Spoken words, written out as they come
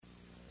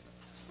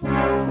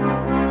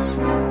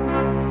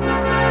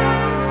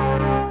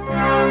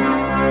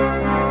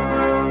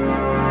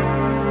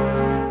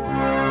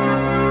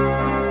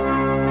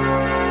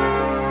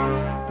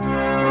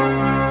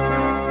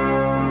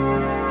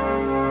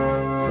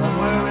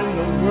somewhere in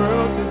the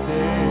world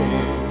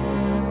today.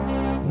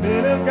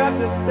 Men have got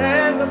to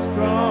stand up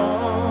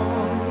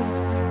strong,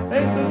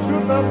 face the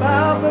truth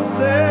about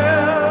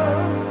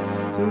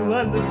themselves, to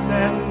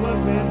understand what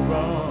went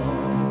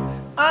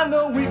wrong. I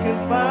know we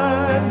can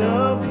find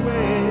a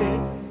way.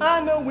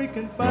 I know we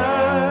can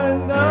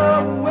find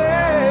a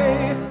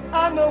way.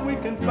 I know we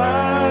can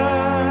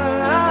find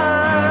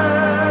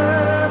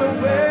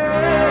a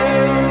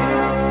way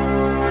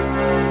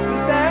to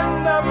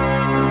stand up,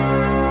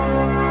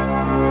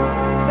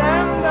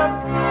 stand up,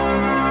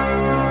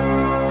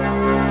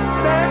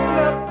 stand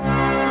up.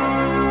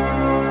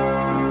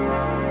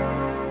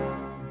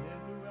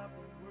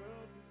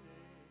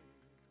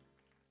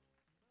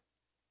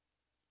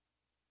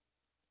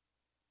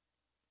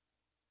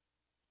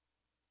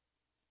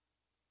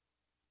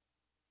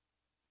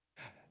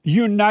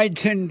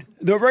 Uniting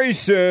the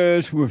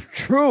races with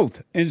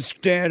truth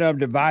instead of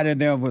dividing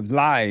them with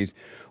lies.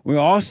 We're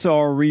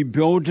also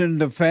rebuilding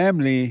the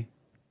family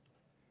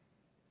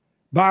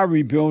by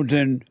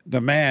rebuilding the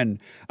man.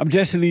 I'm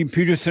Jesse Lee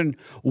Peterson.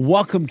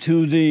 Welcome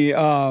to the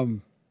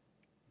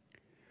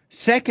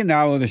second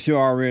hour of the show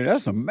already.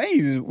 That's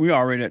amazing. We're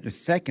already at the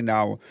second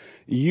hour.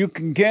 You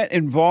can get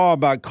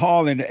involved by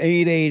calling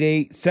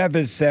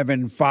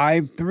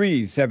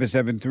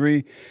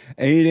 888-7753-773,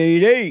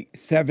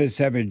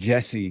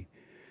 888-77-JESSE.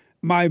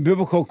 My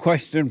biblical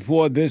question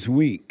for this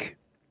week: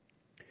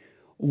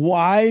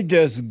 why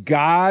does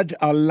God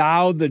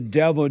allow the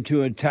devil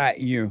to attack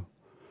you?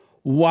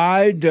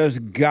 Why does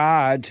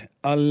God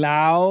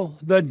allow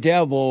the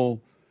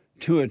devil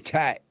to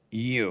attack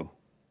you?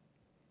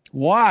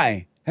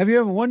 Why? Have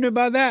you ever wondered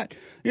about that?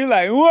 You're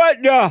like,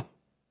 what the?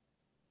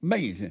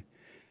 Amazing.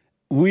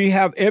 We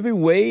have every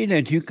way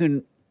that you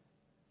can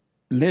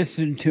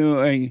listen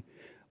to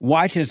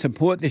watch and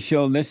support the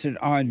show listed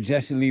on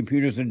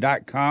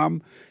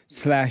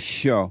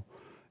JesseLeePeterson.com/show.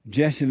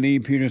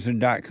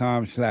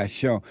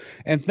 JesseLeePeterson.com/show.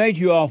 And thank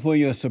you all for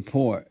your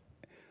support.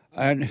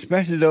 And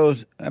especially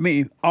those,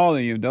 all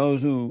of you,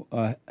 those who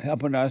are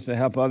helping us to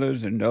help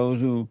others, and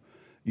those who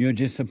you're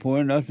just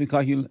supporting us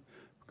because you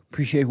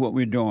appreciate what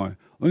we're doing.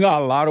 We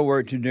got a lot of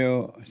work to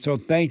do, so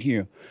thank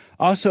you.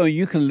 Also,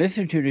 you can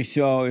listen to the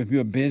show if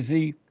you're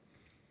busy,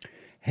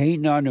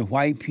 hating on the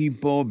white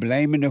people,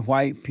 blaming the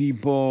white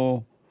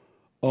people,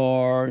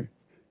 or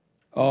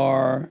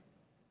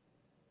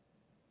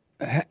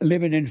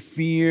living in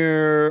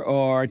fear,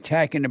 or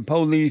attacking the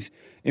police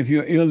if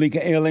you're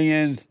illegal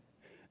alien,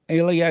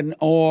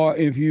 or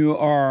if you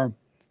are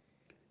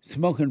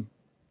smoking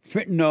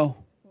fentanyl,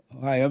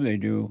 however they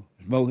do,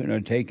 smoking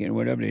or taking,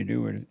 whatever they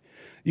do with it.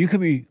 You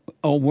could be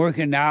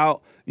working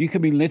out. You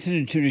could be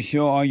listening to the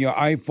show on your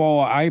iPhone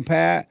or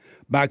iPad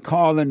by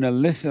calling the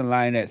listen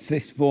line at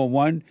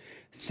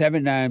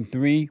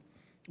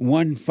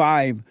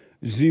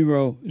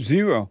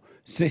 641-793-1500.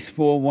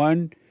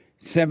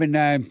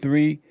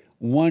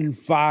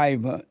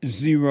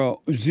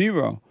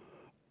 641-793-1500.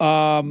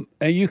 And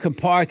you can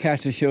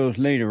podcast the shows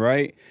later,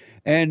 right?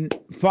 And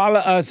follow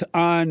us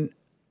on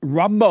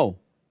Rumble.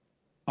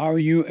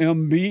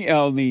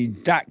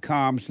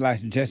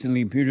 RUMBLE.com/Jesse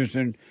Lee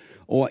Peterson,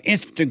 or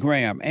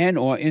Instagram,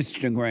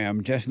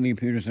 Jesse Lee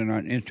Peterson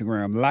on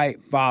Instagram.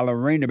 Like, follow,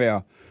 ring the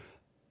bell,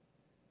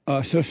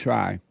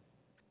 subscribe.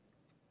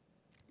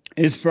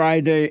 It's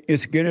Friday.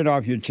 It's Get It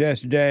Off Your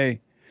Chest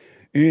Day.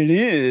 It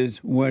is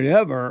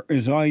whatever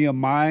is on your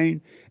mind.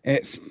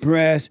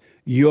 Express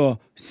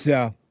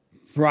yourself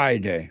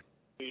Friday.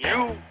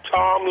 You,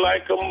 Tom,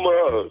 like a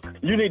mug.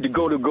 You need to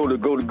go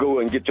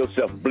and get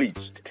yourself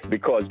bleached.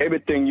 Because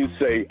everything you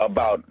say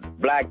about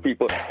black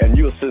people, and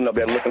you're sitting up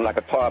there looking like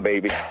a tar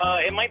baby.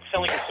 It might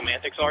sound like a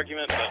semantics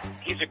argument,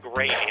 but he's a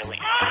gray alien.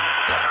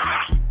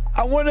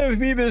 I wonder if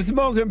he's been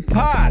smoking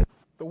pot.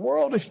 The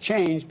world has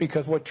changed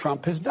because what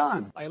Trump has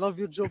done. I love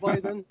you, Joe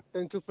Biden.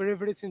 Thank you for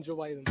everything, Joe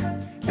Biden.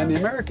 And the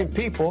American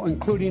people,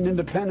 including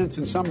independents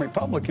and some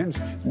Republicans,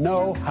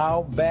 know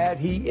how bad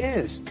he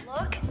is.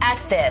 Look at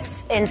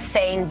this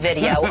insane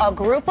video. A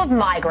group of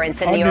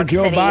migrants in New York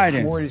Joe City.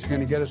 Biden. Worried he's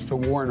going to get us to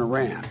war in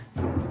Iran.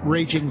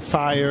 Raging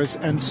fires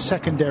and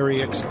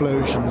secondary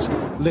explosions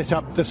lit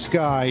up the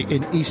sky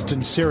in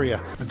eastern Syria.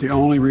 But the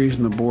only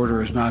reason the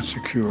border is not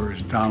secure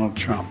is Donald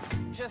Trump.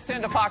 Just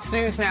into Fox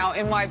News now,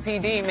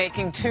 NYPD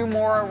making 2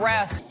 more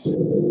arrests.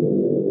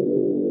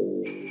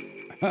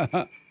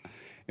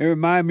 It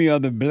reminds me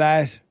of the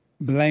blacks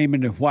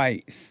blaming the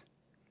whites.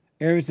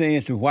 Everything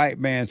is the white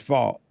man's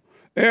fault.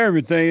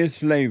 Everything is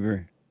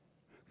slavery.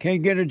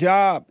 Can't get a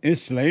job,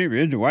 it's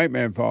slavery. It's the white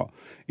man's fault.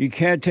 You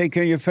can't take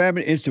care of your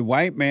family, it's the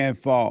white man's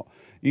fault.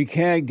 You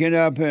can't get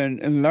up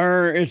and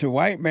learn, it's the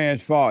white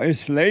man's fault.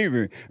 It's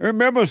slavery.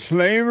 Remember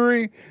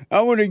slavery?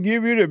 I want to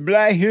give you the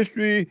black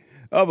history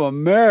of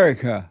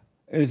America.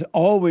 It's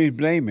always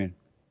blaming.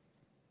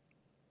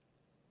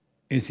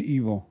 It's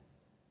evil.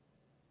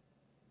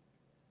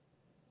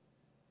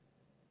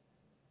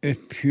 It's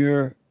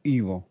pure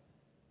evil.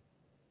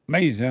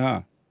 Amazing,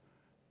 huh?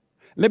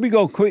 Let me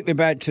go quickly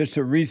back to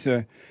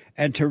Teresa.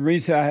 And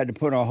Teresa, I had to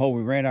put on hold.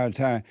 We ran out of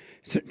time.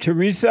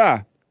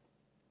 Teresa,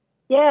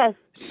 Yes.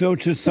 So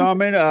to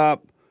sum it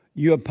up,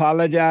 you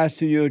apologize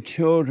to your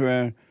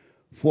children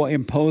for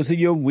imposing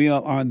your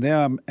will on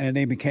them, and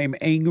they became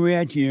angry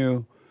at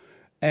you,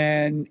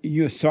 and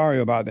you're sorry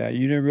about that.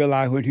 You didn't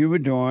realize what you were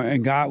doing,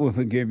 and God will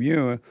forgive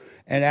you.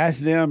 And ask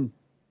them,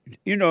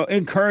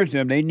 encourage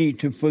them. They need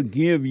to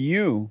forgive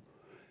you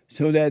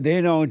so that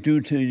they don't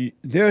do to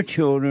their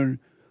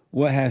children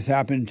what has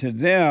happened to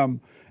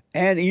them.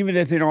 And even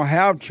if they don't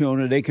have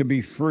children, they can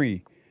be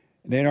free.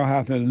 They don't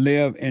have to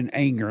live in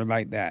anger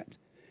like that.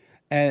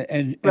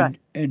 And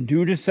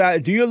do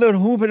your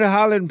little hoop and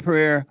hollering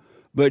prayer,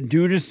 but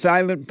do the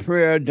silent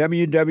prayer,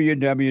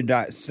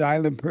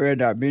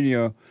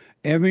 www.silentprayer.video,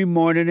 every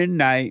morning and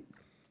night,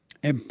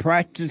 and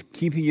practice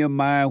keeping your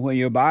mind where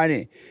your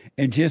body,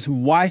 and just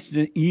watch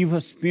the evil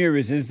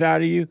spirits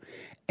inside of you.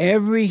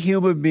 Every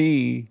human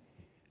being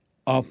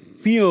are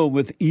filled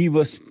with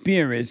evil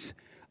spirits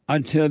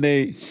until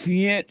they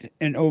see it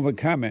and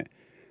overcome it.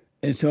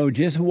 And so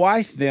just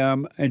watch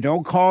them and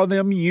don't call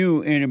them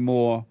you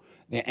anymore.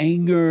 The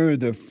anger,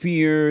 the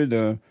fear,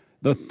 the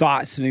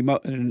thoughts,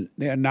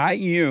 they're not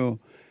you.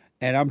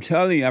 And I'm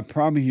telling you, I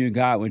promise you,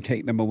 God will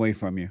take them away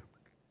from you.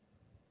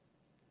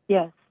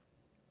 Yes.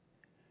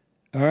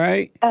 All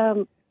right?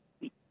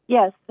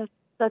 Yes,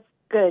 that's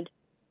good.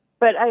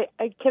 But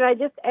can I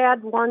just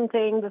add one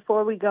thing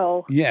before we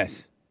go?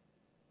 Yes.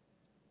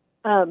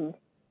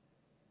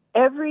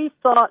 Every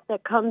thought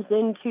that comes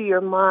into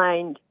your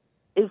mind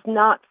is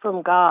not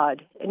from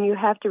God, and you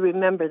have to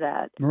remember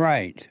that.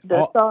 Right.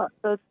 The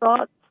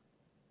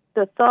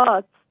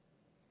thoughts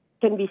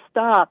can be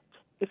stopped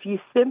if you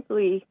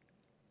simply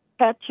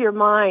catch your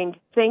mind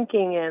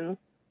thinking and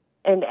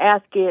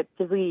ask it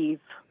to leave,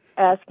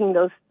 asking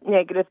those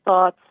negative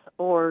thoughts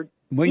or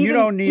you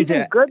don't need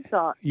to good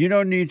thoughts. You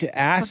don't need to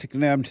ask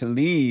them to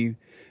leave.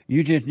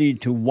 You just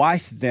need to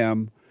watch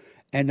them,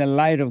 and the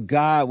light of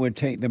God will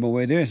take them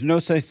away. There's no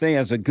such thing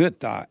as a good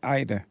thought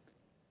either.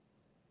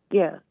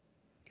 Yeah.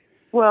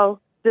 Well,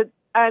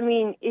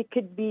 it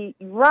could be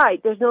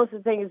right. There's no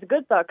such thing as a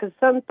good thought, because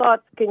some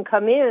thoughts can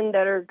come in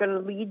that are going to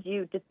lead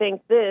you to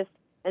think this,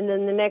 and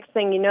then the next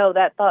thing you know,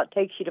 that thought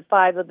takes you to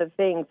 5 other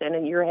things, and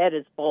then your head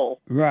is full.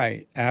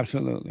 Right.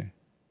 Absolutely.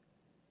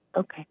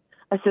 Okay.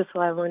 That's just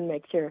why I want to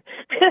make sure.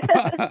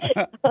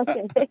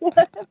 Okay.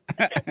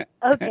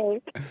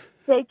 Okay.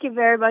 Thank you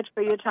very much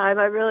for your time.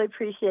 I really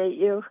appreciate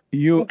you.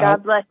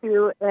 God bless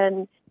you,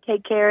 and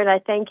take care, and I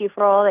thank you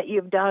for all that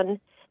you've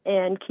done,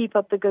 and keep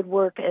up the good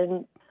work.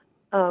 And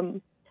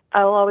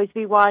I'll always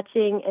be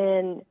watching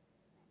and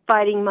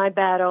fighting my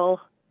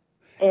battle,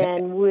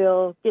 and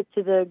we'll get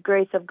to the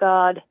grace of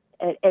God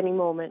at any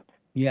moment.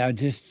 Yeah,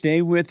 just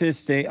stay with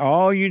us.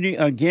 All you need,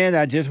 again,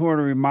 I just want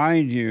to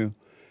remind you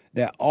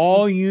that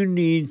all you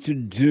need to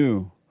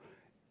do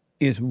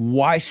is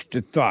watch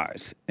the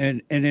thoughts.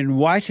 And in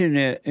watching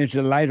it, it's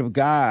the light of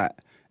God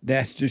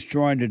that's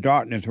destroying the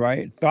darkness,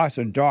 right? Thoughts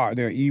are dark,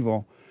 they're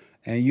evil.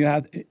 And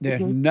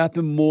there's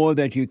nothing more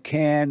that you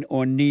can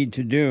or need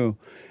to do.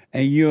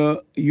 And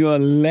you're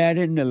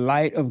letting the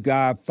light of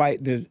God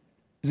fight the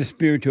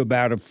spiritual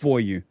battle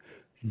for you.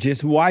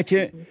 Just watch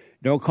it.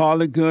 Don't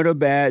call it good or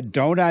bad.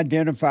 Don't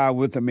identify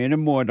with them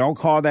anymore. Don't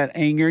call that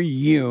anger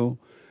you,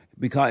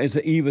 because it's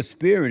an evil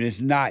spirit. It's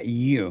not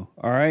you.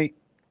 All right?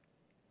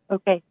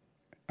 Okay.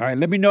 All right.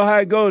 Let me know how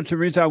it goes,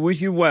 Teresa. I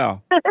wish you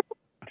well.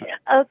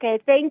 Okay.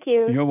 Thank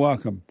you. You're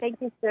welcome. Thank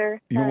you,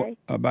 sir. Bye.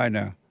 Bye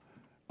now.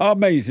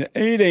 Amazing.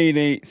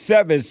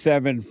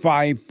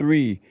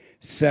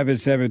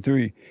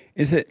 888-7753-773.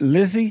 Is it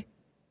Lizzie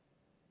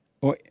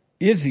or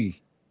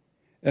Izzy?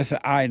 That's an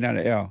I, not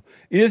an L.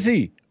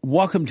 Izzy,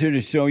 welcome to the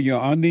show. You're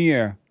on the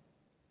air.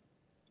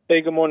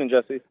 Hey, good morning,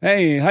 Jesse.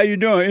 Hey, how you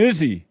doing,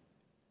 Izzy?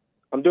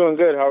 I'm doing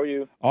good. How are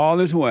you? All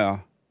is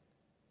well.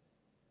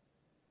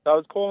 I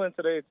was calling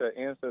today to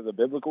answer the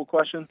biblical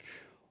question.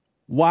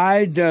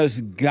 Why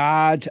does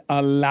God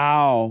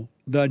allow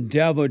the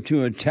devil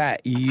to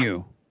attack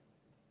you?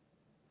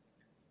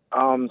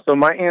 So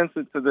my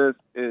answer to this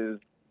is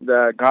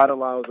that God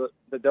allows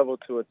the devil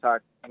to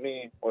attack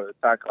me or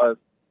attack us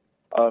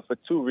for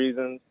 2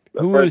 reasons.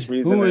 Who is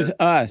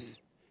us?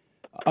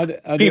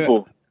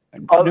 People.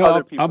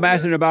 Other people. I'm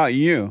asking about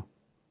you.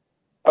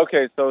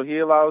 Okay, so he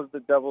allows the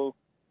devil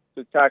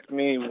to attack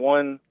me,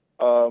 one,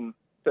 to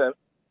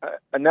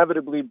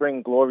inevitably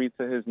bring glory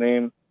to his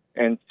name,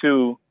 and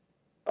 2,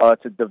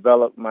 to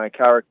develop my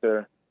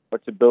character or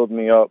to build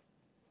me up.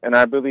 And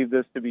I believe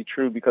this to be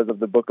true because of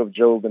the book of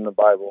Job in the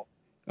Bible.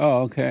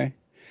 Oh, okay.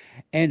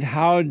 And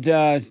how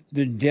does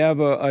the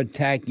devil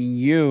attacking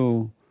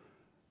you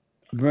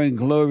bring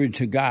glory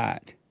to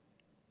God?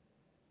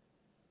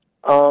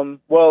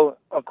 Well,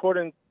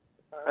 and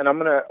I'm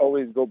going to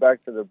always go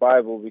back to the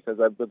Bible because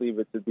I believe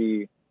it to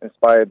be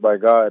inspired by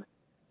God.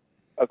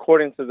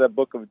 According to the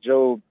book of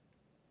Job,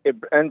 it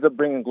ends up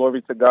bringing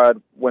glory to God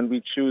when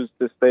we choose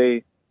to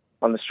stay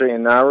on the straight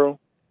and narrow.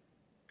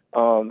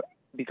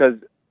 Because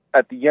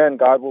at the end,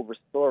 God will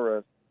restore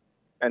us,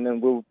 and then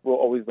we'll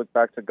always look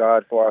back to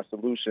God for our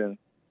solution.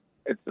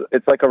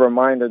 It's like a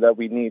reminder that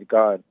we need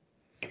God.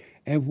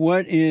 And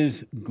what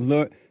is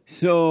glory?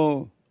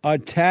 So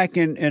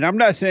attacking, and I'm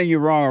not saying you're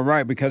wrong or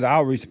right because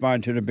I'll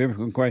respond to the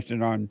biblical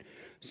question on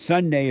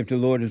Sunday if the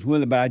Lord is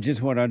willing, but I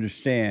just want to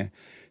understand.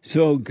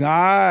 So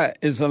God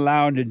is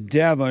allowing the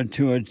devil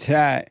to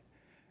attack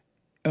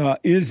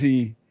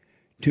IZZY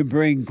to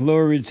bring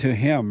glory to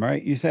him,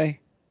 right? You say?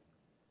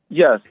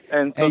 Yes.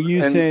 And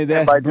you say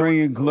that's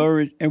bringing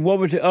glory. And what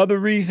was the other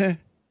reason?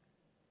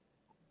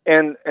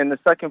 And the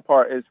second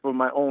part is for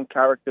my own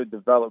character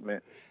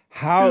development.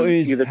 How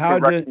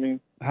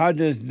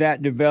does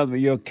that develop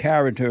your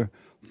character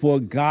for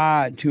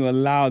God to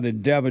allow the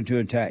devil to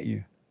attack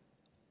you?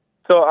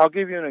 So I'll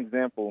give you an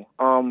example.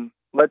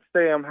 Let's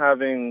say I'm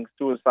having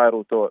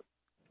suicidal thoughts.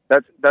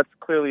 That's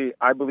clearly,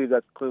 I believe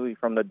that's clearly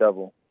from the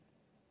devil.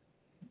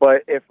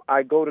 But if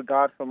I go to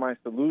God for my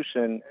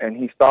solution and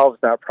he solves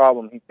that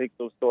problem, he takes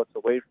those thoughts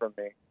away from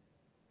me,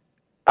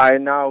 I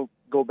now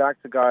go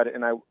back to God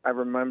and I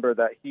remember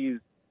that he's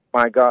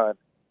my God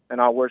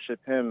and I'll worship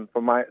him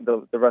for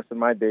the rest of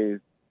my days,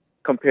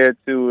 compared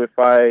to if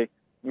I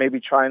maybe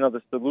try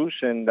another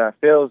solution that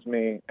fails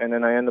me and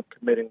then I end up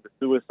committing the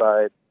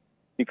suicide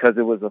because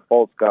it was a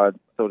false God,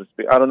 so to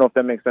speak. I don't know if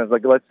that makes sense.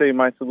 Like, let's say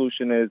my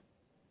solution is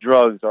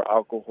drugs or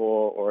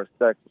alcohol or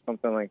sex or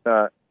something like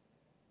that.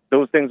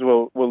 Those things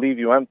will leave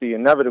you empty.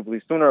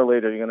 Inevitably, sooner or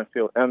later, you're going to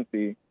feel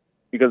empty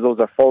because those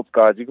are false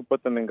gods. You can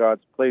put them in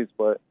God's place,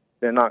 but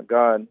they're not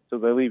God, so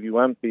they leave you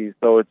empty.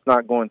 So it's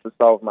not going to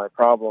solve my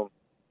problem.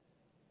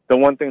 The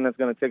one thing that's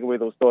going to take away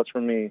those thoughts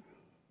from me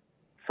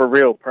for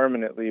real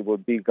permanently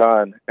would be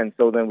God. And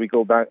so then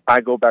I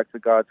go back to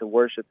God to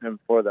worship him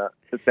for that,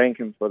 to thank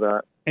him for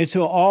that. And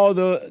so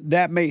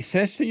that makes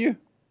sense to you?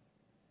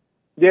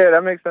 Yeah,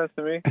 that makes sense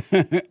to me.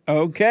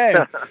 Okay.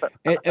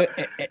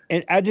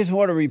 and I just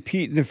want to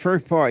repeat the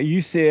first part.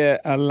 You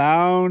said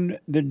allowing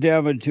the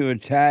devil to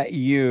attack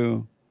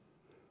you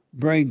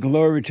bring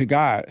glory to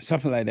God,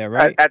 something like that,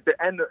 right? At the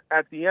end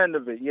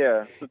of it,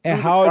 yeah. So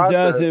and how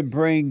does it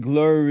bring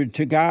glory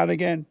to God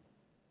again?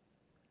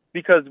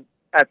 Because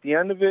at the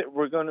end of it,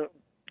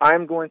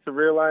 I'm going to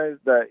realize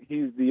that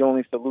he's the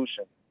only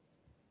solution.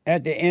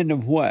 At the end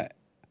of what?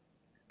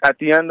 At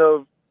the end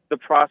of the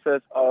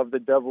process of the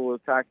devil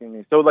attacking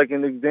me. So like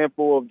an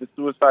example of the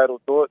suicidal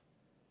thought,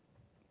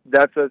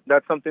 that's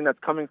something that's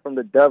coming from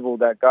the devil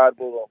that God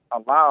will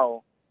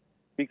allow,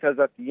 because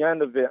at the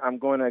end of it, I'm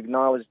going to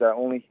acknowledge that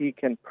only he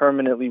can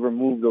permanently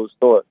remove those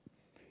thoughts.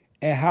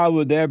 And how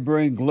would that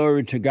bring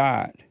glory to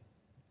God?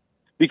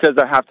 Because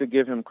I have to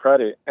give him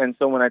credit. And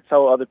so when I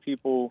tell other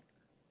people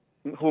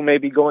who may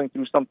be going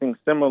through something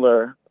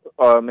similar,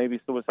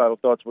 maybe suicidal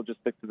thoughts, we'll just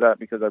stick to that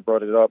because I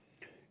brought it up.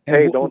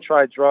 Hey, don't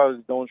try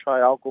drugs, don't try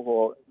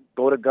alcohol,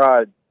 go to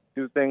God,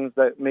 do things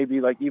that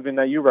maybe like even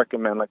that you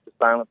recommend, like the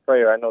silent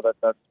prayer. I know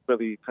that's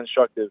really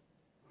constructive.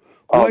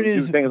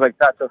 Do things like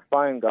that to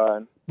find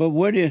God. But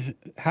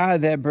how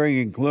is that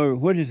bringing glory?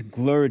 What is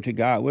glory to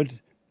God? What do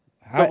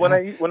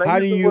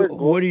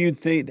you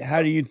think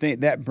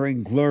that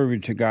brings glory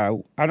to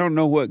God? I don't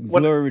know what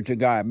glory to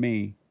God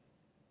means.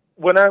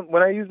 When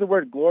I use the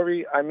word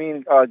glory, I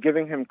mean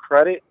giving him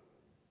credit,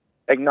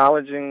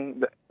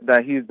 acknowledging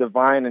that he's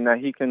divine and that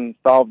he can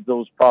solve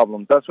those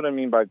problems. That's what I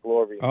mean by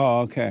glory.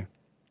 Oh, okay.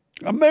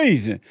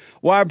 Amazing.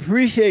 Well, I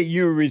appreciate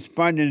you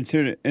responding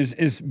to it.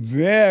 It's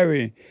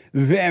very,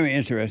 very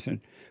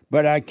interesting.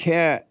 But I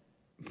can't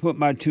put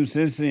my 2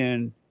 cents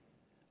in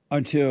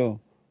until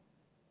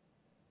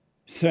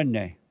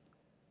Sunday.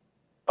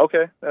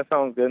 Okay, that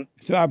sounds good.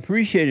 So I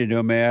appreciate it,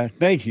 though, man.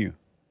 Thank you.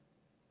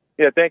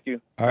 Yeah, thank you.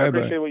 All right, I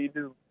appreciate what you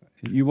do.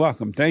 You're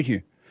welcome. Thank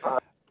you.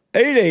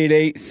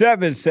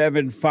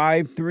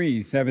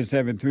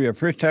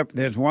 888-7753-773.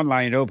 There's one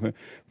line open.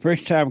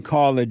 First time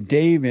caller,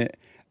 David,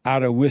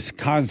 out of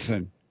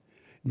Wisconsin.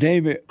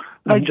 David.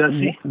 Hi,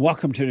 Jesse.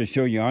 Welcome to the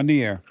show. You're on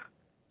the air.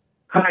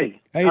 Hi.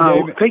 Hey,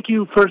 David. Thank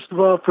you, first of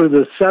all, for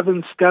the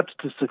 7 Steps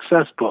to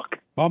Success book.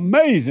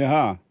 Amazing,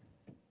 huh?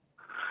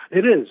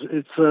 It is.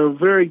 It's a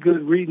very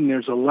good reading.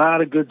 There's a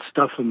lot of good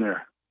stuff in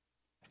there.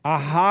 I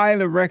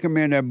highly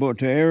recommend that book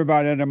to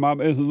everybody at the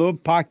moment. It's a little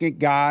pocket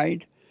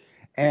guide,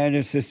 and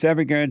it's the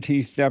 7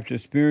 guaranteed steps to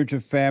spiritual,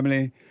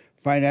 family,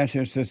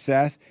 financial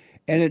success.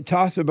 And it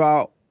talks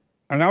about,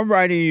 and I'm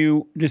writing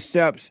you the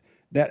steps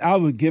that I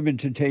was given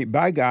to take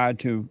by God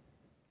to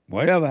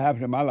whatever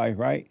happened in my life,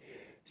 right?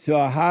 So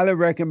I highly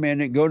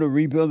recommend it. Go to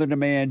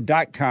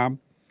rebuildingtheman.com,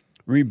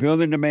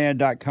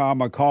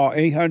 rebuildingtheman.com, or call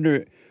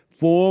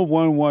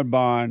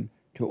 800-411-BOND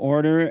to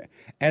order it.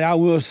 And I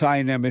will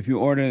sign them if you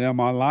order them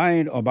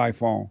online or by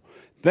phone.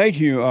 Thank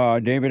you,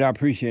 David. I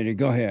appreciate it.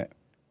 Go ahead.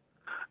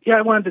 Yeah,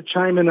 I wanted to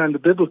chime in on the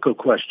biblical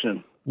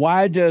question.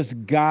 Why does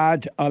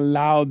God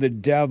allow the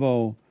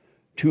devil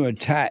to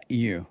attack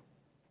you?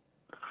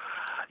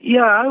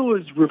 Yeah, I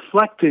was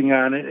reflecting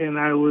on it, and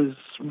I was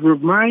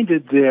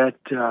reminded that,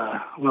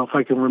 if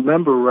I can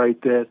remember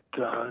right, that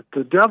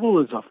the devil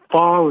is a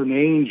fallen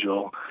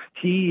angel.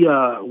 He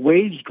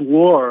waged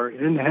war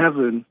in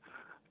heaven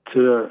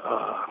to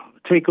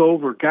take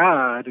over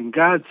God, and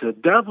God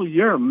said, "Devil,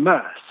 you're a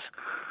mess."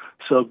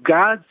 So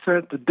God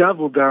sent the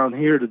devil down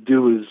here to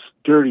do his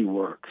dirty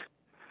work.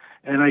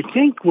 And I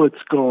think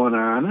what's going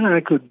on, and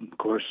I could, of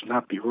course,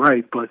 not be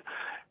right, but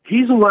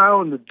he's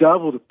allowing the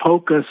devil to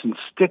poke us and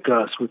stick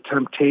us with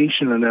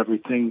temptation and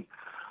everything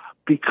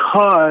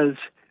because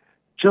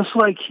just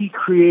like he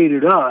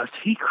created us,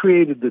 he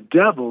created the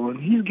devil,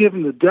 and he's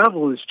giving the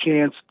devil his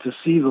chance to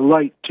see the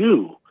light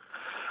too.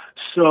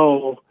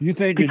 So you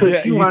think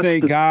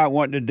God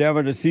want the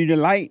devil to see the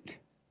light?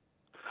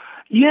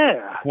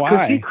 Yeah.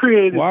 Why? He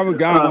created, why would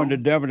God want the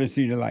devil to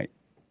see the light?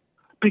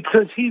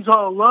 Because he's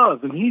all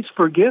love and he's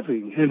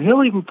forgiving, and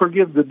he'll even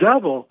forgive the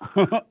devil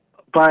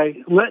by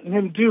letting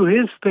him do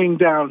his thing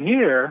down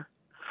here,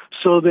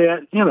 so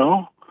that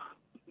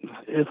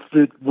if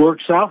it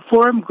works out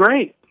for him,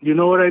 great. You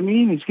know what I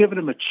mean? He's giving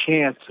him a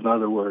chance, in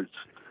other words.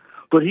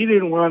 But he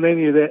didn't want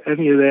any of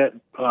that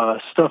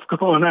stuff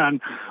going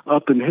on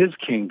up in his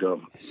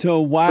kingdom.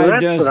 So why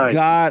does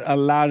God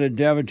allow the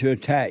devil to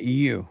attack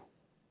you?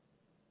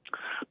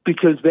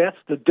 Because that's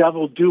the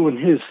devil doing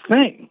his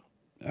thing.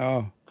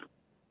 Oh.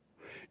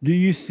 Do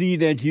you see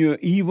that you're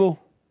evil?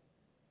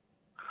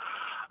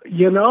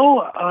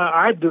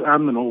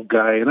 I'm an old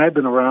guy, and I've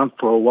been around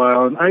for a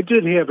while, and I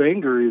did have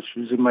anger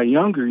issues in my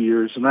younger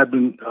years, and I've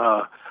been...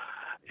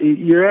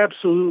 you're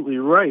absolutely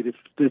right.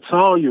 It's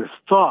all your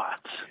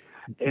thoughts.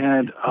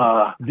 And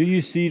do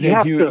you see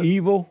that you're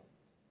evil?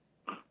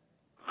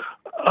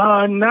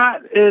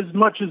 Not as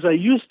much as I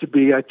used to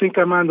be. I think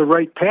I'm on the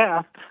right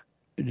path.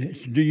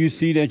 Do you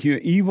see that you're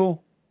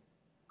evil?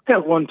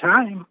 At one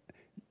time.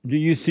 Do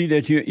you see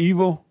that you're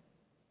evil?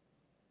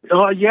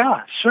 Oh,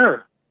 yeah,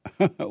 sure.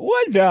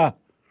 What the?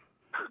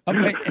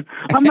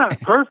 I'm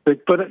not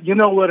perfect, but you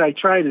know what I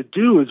try to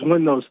do is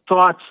when those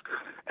thoughts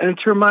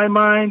enter my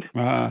mind,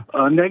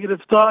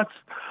 negative thoughts,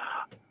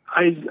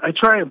 I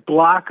try and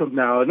block them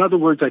now. In other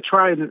words, I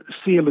try and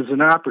see them as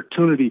an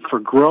opportunity for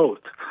growth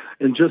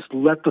and just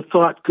let the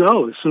thought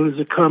go as soon as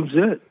it comes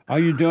in. Are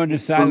you doing the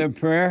silent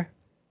prayer?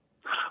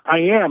 I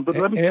am, but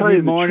let me tell you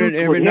every morning,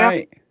 every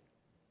night.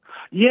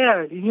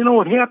 Yeah, you know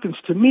what happens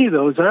to me,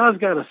 though, is I always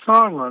got a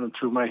song running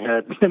through my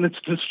head, and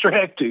it's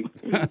distracting.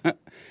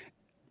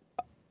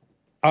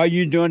 Are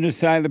you doing the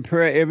silent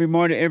prayer every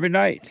morning, every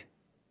night?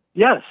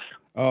 Yes.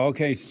 Oh,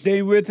 okay.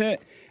 Stay with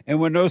it, and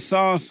when those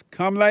songs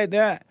come like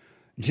that,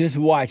 just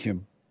watch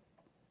them.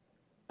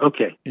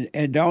 Okay.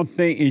 And don't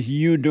think it's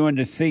you doing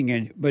the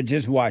singing, but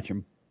just watch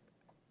them.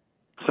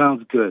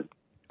 Sounds good.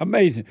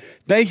 Amazing.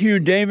 Thank you,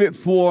 David,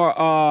 for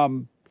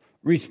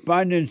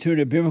responding to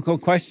the biblical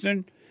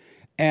question.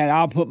 And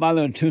I'll put my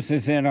little 2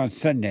 cents in on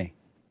Sunday.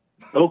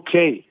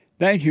 Okay.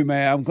 Thank you,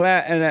 man. I'm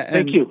glad. And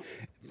thank you.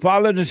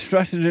 Follow the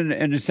instructions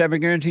in the 7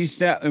 guarantee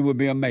step. It would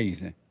be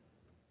amazing.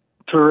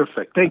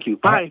 Terrific. Thank you.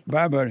 Bye.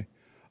 Bye, buddy.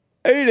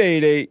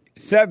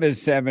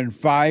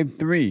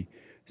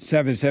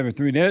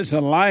 888-775-3773. There's a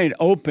line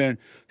open.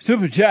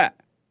 Super chat.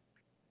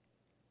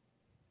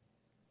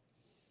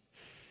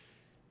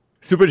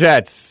 Super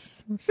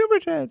chats. Super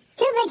chats.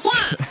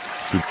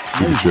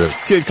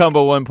 Kid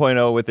Combo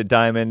 1.0 with the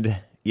diamond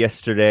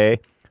yesterday.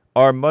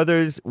 Are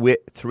mothers with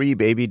 3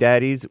 baby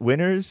daddies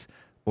winners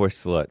or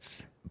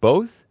sluts?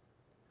 Both?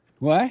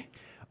 What?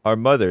 Are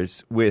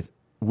mothers with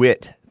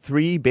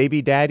 3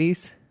 baby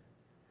daddies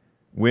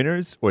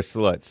winners or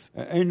sluts?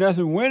 Ain't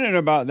nothing winning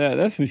about that,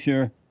 that's for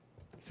sure.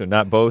 So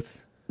not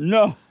both?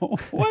 No.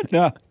 What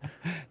the?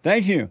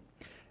 Thank you.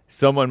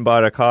 Someone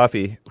bought a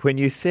coffee. When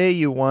you say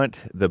you want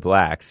the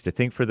blacks to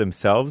think for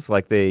themselves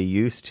like they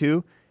used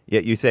to,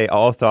 yet you say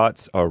all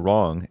thoughts are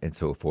wrong and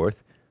so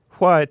forth,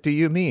 what do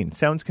you mean?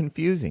 Sounds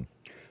confusing.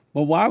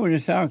 Well, why would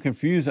it sound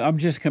confusing? I'm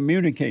just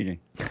communicating.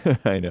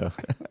 I know.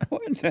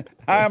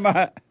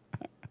 How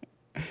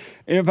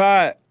am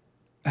I?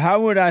 How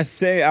would I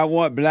say I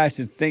want blacks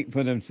to think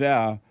for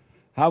themselves?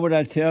 How would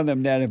I tell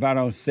them that if I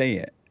don't say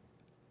it?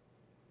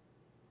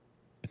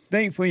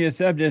 Think for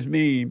yourself just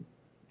means,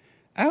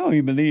 I don't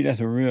even believe that's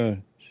a real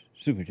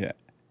super chat.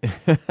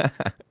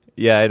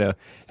 Yeah, I know.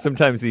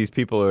 Sometimes these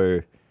people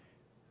are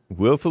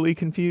willfully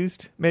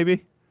confused,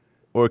 maybe?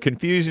 Or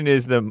confusion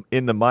is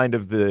in the mind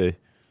of the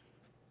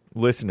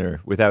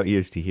listener without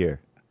ears to hear,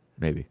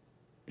 maybe.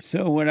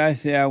 So when I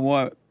say I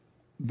want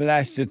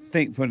blacks to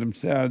think for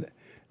themselves,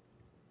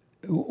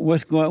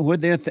 what's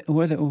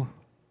going?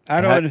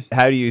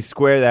 How do you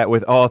square that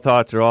with all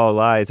thoughts are all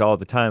lies all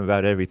the time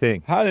about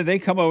everything? How did they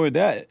come up with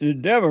that? The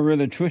devil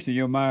really twisted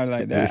your mind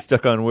like that. They're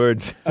stuck on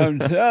words. I'm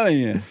telling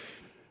you.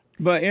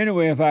 But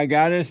anyway, if I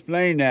got to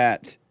explain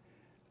that,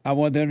 I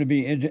want them to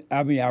be.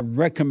 I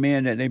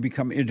recommend that they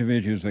become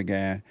individuals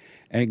again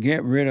and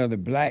get rid of the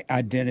black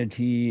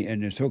identity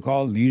and the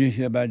so-called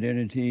leadership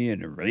identity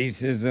and the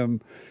racism,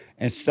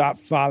 and stop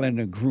following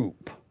the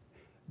group.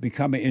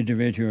 Become an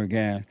individual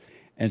again,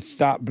 and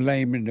stop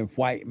blaming the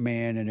white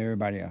man and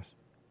everybody else.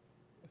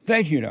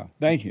 Thank you, though.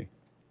 Thank you.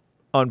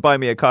 On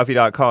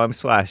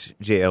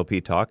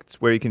buymeacoffee.com/JLP Talk,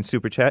 it's where you can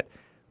super chat.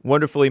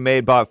 Wonderfully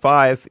Made bought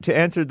 5 to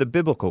answer the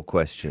biblical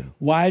question.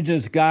 Why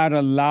does God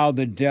allow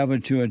the devil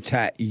to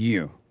attack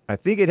you? I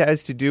think it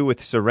has to do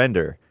with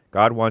surrender.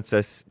 God wants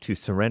us to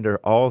surrender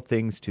all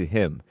things to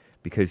him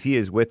because he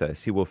is with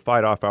us. He will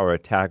fight off our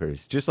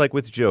attackers, just like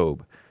with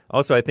Job.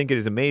 Also, I think it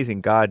is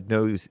amazing God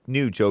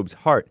knew Job's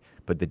heart,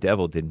 but the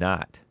devil did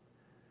not.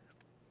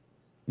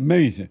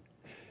 Amazing.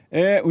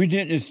 We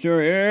did this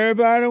story.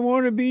 Everybody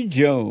want to be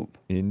Job.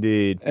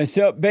 Indeed.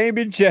 Except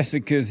baby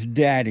Jessica's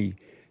daddy.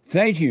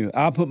 Thank you.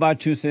 I'll put my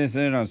 2 cents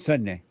in on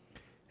Sunday.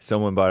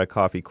 Someone bought a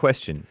coffee.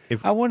 Question.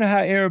 I wonder how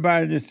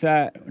everybody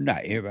decide.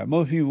 Not everybody.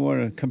 Most people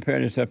want to compare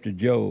this up to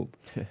Job.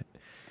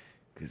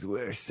 Because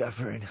we're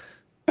suffering.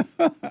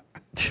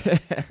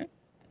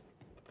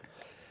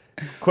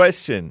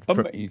 Question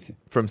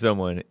from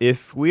someone.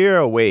 If we're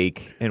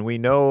awake and we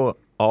know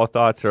all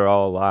thoughts are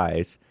all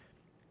lies,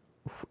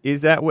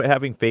 is that what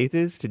having faith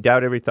is? To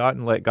doubt every thought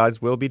and let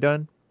God's will be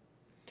done?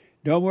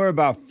 Don't worry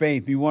about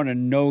faith. You want to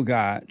know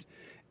God.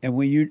 And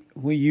when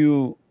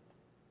you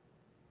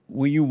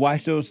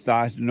watch those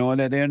thoughts, knowing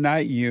that they're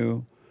not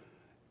you,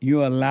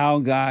 you allow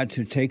God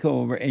to take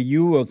over and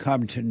you will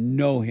come to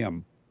know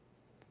him.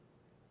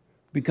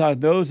 Because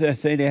those that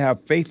say they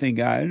have faith in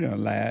God, it's a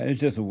lie. It's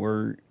just a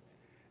word.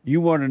 You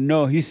want to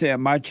know. He said,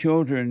 my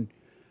children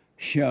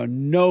shall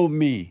know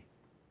me.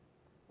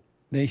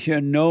 They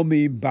shall know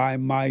me by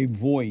my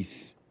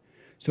voice.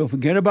 So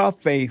forget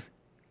about faith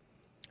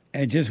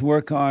and just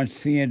work on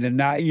seeing the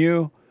not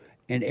you,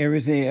 and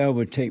everything else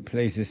will take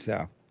place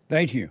itself.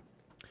 Thank you.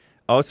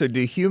 Also,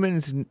 do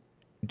humans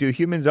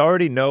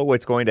already know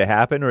what's going to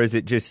happen, or is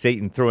it just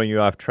Satan throwing you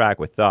off track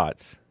with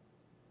thoughts?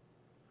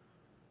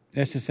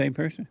 That's the same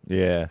person?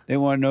 Yeah. They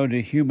want to know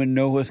the human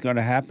know what's going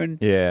to happen?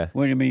 Yeah.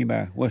 What do you mean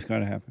by what's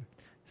going to happen?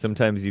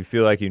 Sometimes you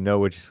feel like you know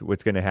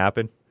what's going to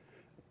happen.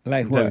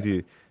 Like Sometimes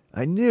what?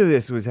 I knew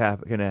this was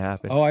going to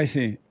happen. Oh, I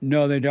see.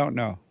 No, they don't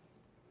know.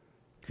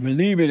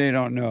 Believe me, they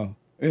don't know.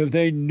 If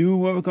they knew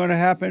what was going to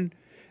happen,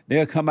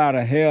 they'll come out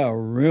of hell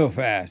real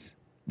fast.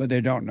 But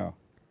they don't know.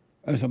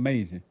 That's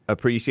amazing.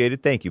 Appreciate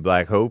it. Thank you,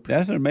 Black Hope.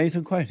 That's an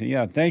amazing question.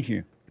 Yeah, thank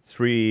you.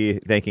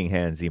 3 thanking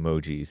hands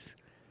emojis.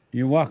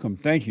 You're welcome.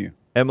 Thank you.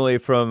 Emily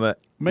from...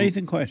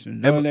 amazing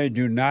question. No, they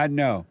do not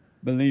know.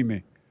 Believe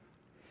me.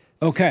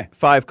 Okay.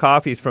 5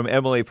 coffees from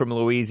Emily from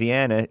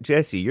Louisiana.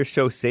 Jesse, your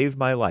show saved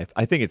my life.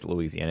 I think it's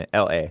Louisiana,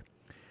 L.A.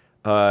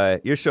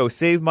 Your show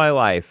saved my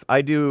life.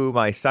 I do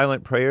my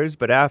silent prayers,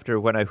 but after,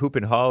 when I hoop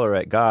and holler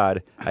at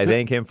God, I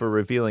thank him for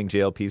revealing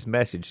JLP's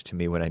message to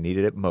me when I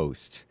needed it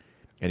most.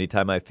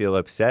 Anytime I feel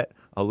upset,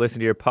 I'll listen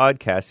to your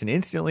podcast, and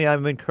instantly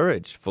I'm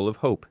encouraged, full of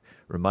hope,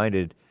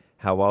 reminded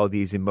how all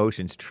these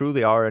emotions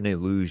truly are an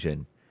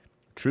illusion.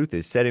 Truth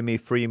is setting me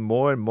free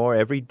more and more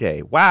every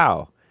day.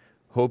 Wow!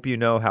 Hope you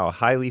know how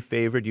highly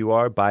favored you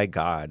are by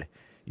God.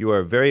 You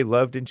are very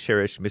loved and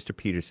cherished, Mr.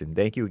 Peterson.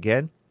 Thank you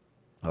again.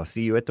 I'll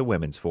see you at the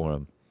Women's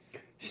Forum.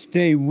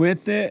 Stay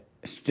with it.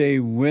 Stay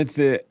with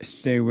it.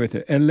 Stay with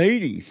it. And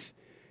ladies,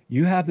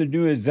 you have to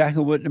do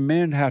exactly what the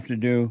men have to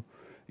do.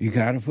 You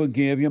got to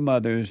forgive your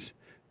mothers.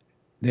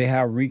 They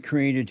have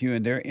recreated you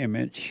in their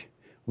image,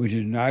 which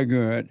is not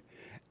good.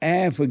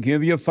 And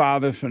forgive your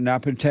fathers for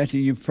not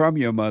protecting you from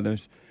your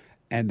mothers.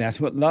 And that's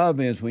what love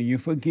is. When you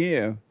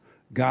forgive,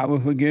 God will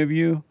forgive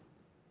you.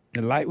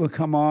 The light will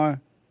come on.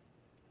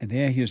 And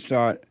then he'll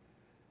start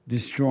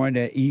destroying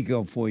that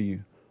ego for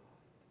you.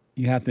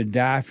 You have to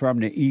die from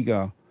the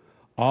ego.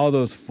 All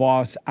those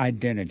false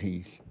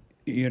identities.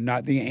 You're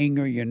not the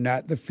anger. You're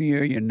not the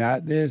fear. You're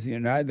not this. You're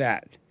not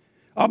that.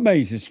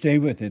 Amazing. Stay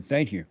with it.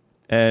 Thank you.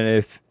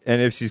 And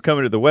if she's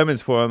coming to the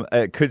Women's Forum,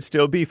 it could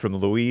still be from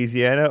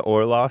Louisiana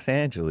or Los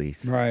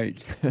Angeles. Right.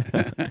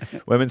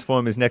 Women's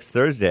Forum is next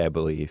Thursday, I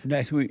believe.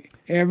 Next week.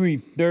 Every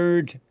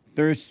third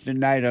Thursday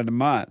night of the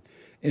month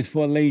is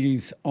for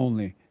ladies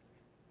only.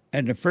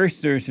 And the first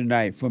Thursday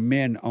night for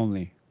men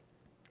only.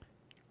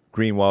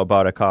 Greenwald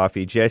bought a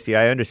coffee. Jesse,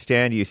 I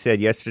understand you said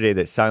yesterday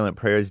that silent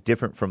prayer is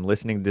different from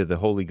listening to the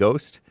Holy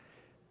Ghost.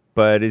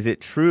 But is it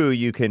true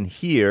you can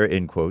hear,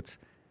 in quotes,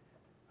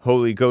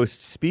 Holy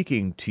Ghost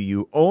speaking to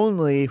you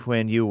only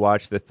when you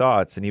watch the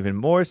thoughts, and even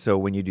more so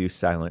when you do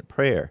silent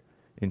prayer,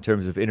 in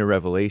terms of inner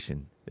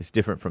revelation? It's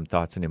different from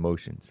thoughts and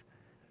emotions.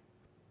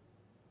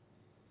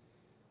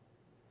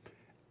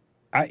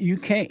 You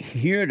can't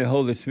hear the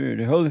Holy Spirit.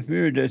 The Holy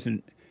Spirit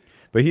doesn't...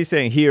 But he's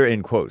saying here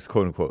in quotes,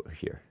 quote unquote,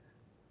 here.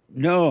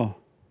 No.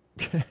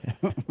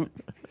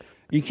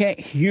 You can't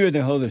hear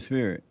the Holy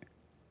Spirit.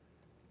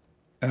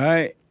 All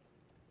right?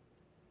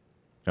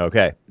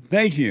 Okay.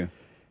 Thank you.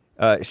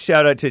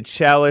 Shout out to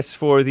Chalice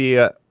for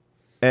the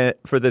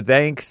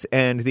thanks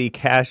and the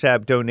Cash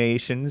App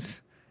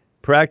donations,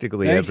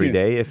 practically every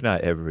day, if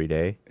not every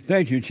day.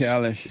 Thank you,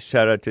 Chalice.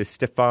 Shout out to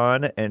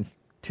Stefan and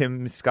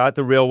Tim Scott,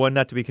 the real one,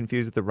 not to be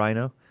confused with the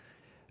Rhino.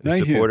 The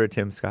supporter,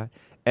 Tim Scott.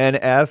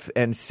 NF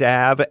and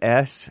Sav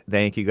S.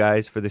 Thank you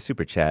guys for the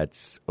super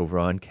chats over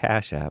on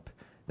Cash App.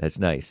 That's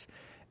nice.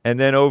 And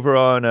then over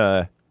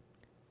on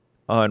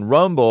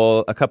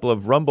Rumble, a couple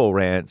of Rumble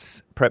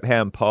rants. Prep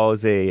Ham Paul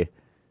is a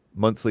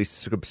monthly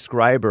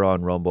subscriber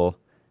on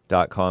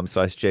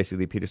rumble.com/Jesse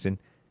Lee Peterson.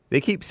 They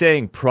keep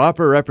saying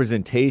proper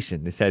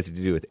representation. This has to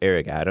do with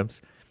Eric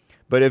Adams.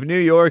 But if New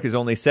York is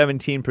only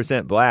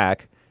 17%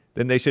 black,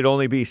 then they should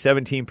only be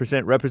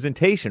 17%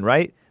 representation,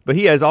 right? But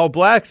he has all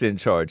blacks in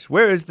charge.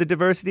 Where is the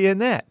diversity in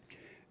that?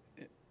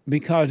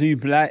 because these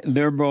black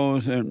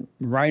liberals and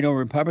right-o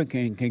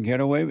Republicans can get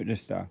away with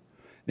this stuff.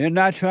 They're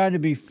not trying to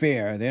be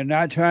fair. They're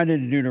not trying to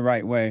do the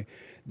right way.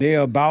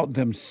 They're about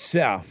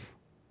themselves.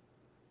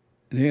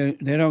 They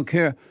don't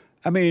care.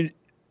 I mean,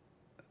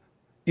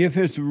 if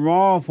it's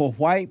wrong for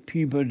white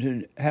people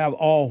to have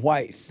all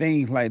white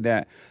things like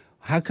that,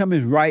 how come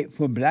it's right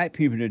for black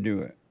people to do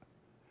it?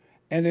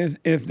 And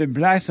if the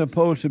blacks are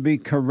supposed to be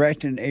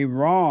correcting a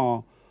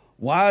wrong,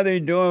 why are they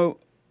doing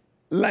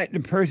like the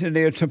person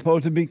they're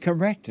supposed to be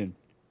correcting?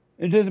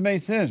 It doesn't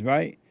make sense,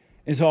 right?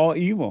 It's all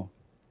evil.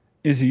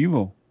 It's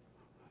evil.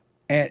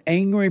 And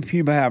angry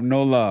people have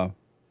no love.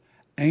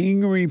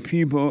 Angry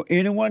people,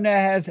 anyone that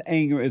has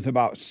anger is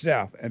about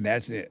self, and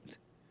that's it.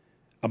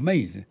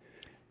 Amazing.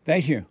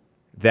 Thank you.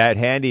 That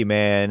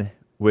handyman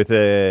with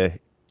a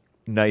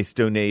nice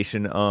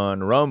donation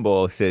on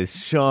Rumble says,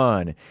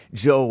 Sean,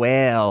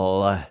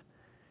 Joel.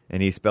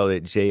 And he spelled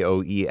it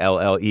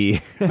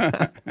Joelle.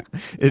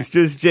 It's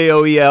just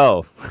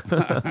Joel.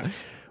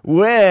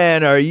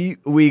 When are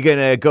we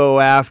going to go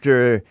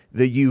after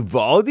the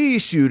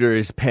Uvalde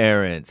shooter's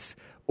parents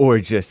or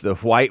just the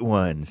white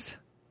ones?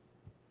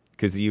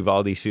 Because the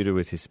Uvalde shooter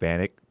was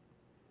Hispanic.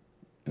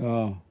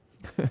 Oh,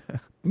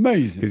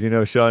 amazing.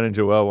 Because, Sean and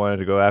Joel wanted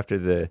to go after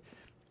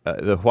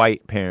the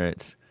white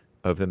parents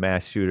of the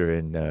mass shooter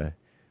in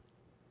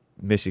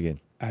Michigan.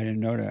 I didn't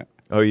know that.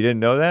 Oh, you didn't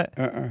know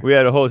that? We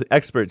had a whole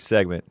expert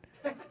segment.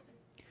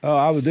 Oh,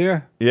 I was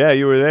there? Yeah,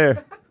 you were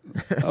there.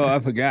 Oh, I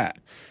forgot.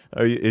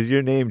 Is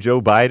your name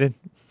Joe Biden?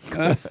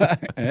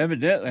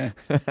 Evidently.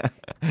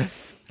 We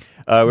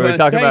were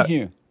talking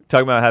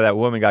about how that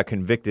woman got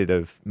convicted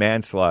of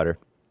manslaughter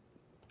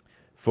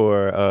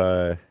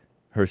for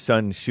her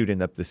son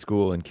shooting up the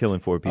school and killing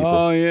 4 people.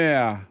 Oh,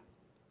 yeah.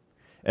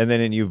 And then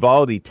in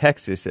Uvalde,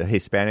 Texas, a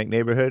Hispanic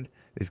neighborhood,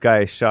 this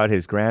guy shot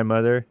his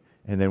grandmother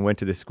and then went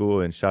to the school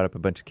and shot up a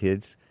bunch of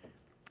kids.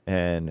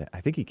 And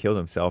I think he killed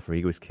himself or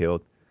he was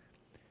killed.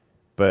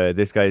 But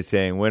this guy's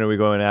saying, when are we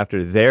going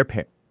after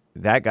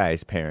that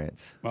guy's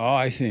parents? Oh,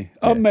 I see.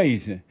 Yeah.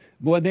 Amazing.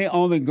 Boy, they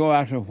only go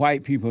after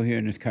white people here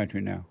in this country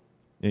now.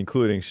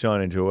 Including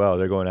Sean and Joel.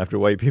 They're going after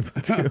white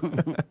people,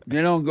 too.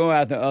 They don't go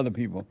after other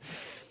people.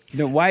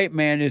 The white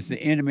man is the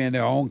enemy in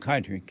their own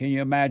country. Can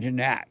you imagine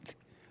that?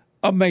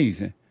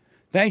 Amazing.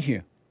 Thank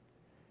you.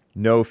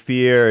 No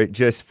fear,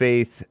 just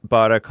faith,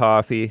 bought a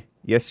coffee.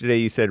 Yesterday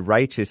you said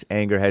righteous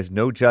anger has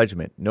no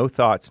judgment, no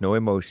thoughts, no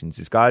emotions.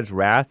 Is God's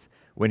wrath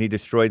when he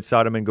destroyed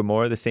Sodom and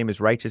Gomorrah the same as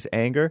righteous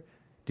anger?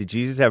 Did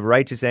Jesus have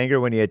righteous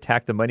anger when he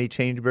attacked the money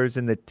changers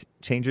in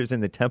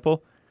the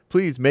temple?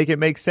 Please make it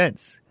make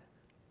sense.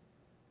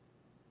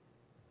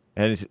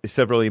 And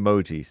several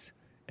emojis.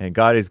 And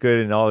God is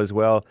good and all is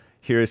well.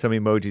 Here are some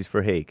emojis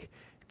for HAKE.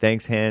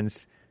 Thanks,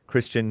 hands,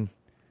 Christian,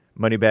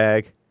 money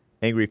bag,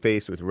 angry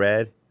face with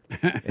red,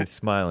 and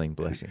smiling,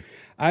 blushing.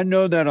 I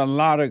know that a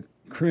lot of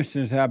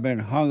Christians have been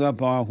hung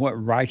up on what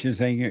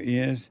righteous anger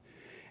is.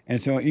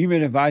 And so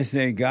even if I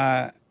say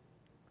God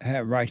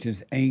had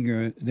righteous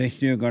anger, they're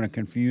still going to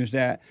confuse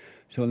that.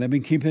 So let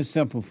me keep it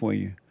simple for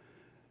you.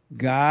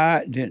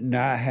 God did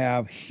not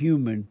have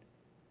human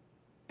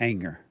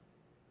anger.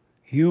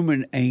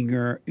 Human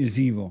anger is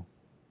evil.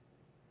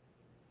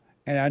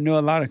 And I know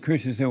a lot of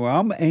Christians say, well,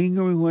 I'm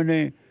angry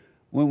when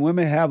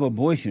women have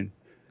abortion.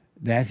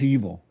 That's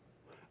evil.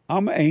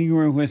 I'm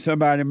angry when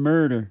somebody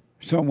murders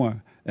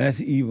someone.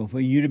 That's evil. For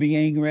you to be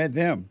angry at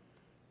them.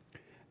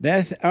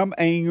 I'm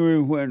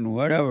angry when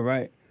whatever,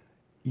 right?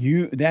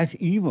 That's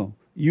evil.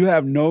 You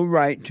have no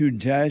right to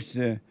judge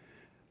the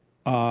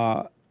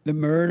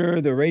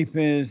murderer, the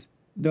rapist,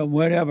 the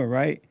whatever,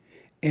 right?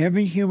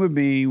 Every human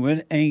being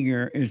with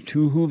anger is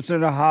 2 hoops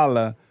and a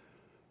holler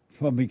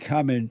for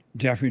becoming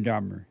Jeffrey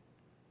Dahmer.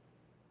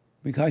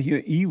 Because you're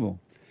evil.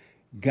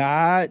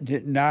 God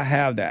did not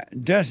have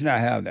that, does not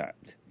have that,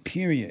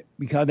 period,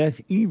 because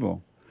that's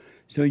evil.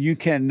 So you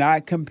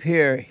cannot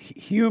compare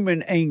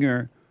human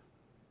anger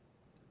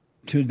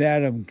to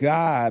that of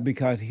God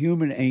because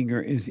human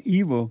anger is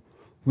evil,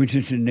 which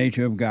is the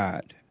nature of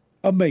God.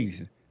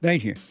 Amazing.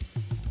 Thank you.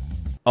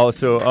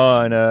 Also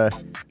on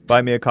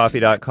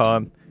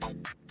buymeacoffee.com,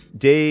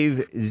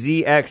 Dave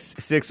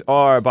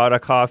ZX6R bought a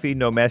coffee.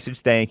 No message.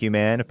 Thank you,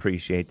 man.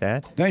 Appreciate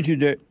that. Thank you,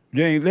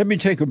 Dave. Let me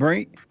take a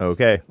break.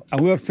 Okay. I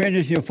will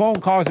finish your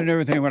phone calls and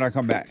everything when I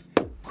come back.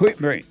 Quick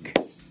break.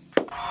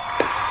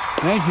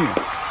 Thank you.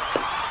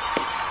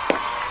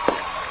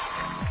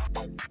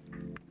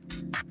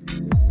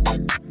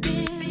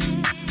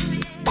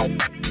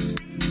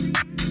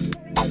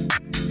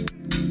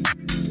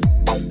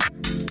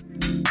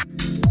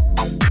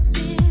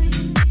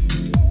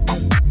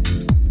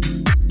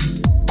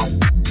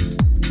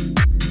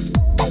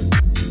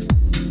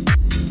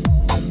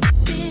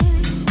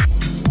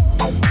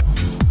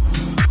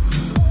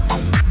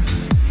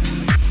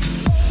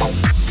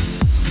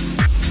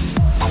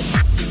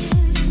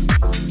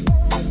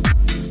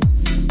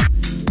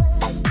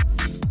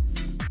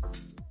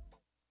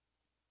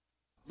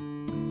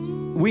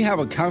 We have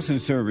a counseling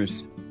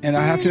service, and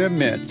I have to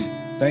admit,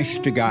 thanks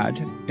to God,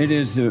 it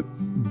is the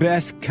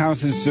best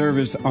counseling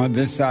service on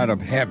this side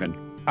of heaven.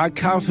 I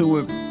counsel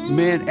with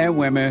men and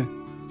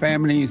women,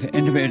 families,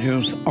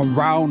 individuals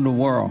around the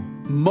world.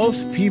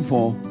 Most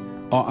people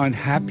are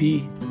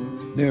unhappy,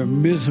 they're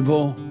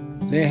miserable,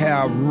 they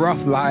have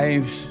rough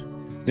lives,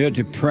 they're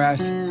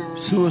depressed,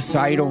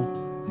 suicidal,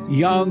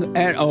 young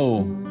and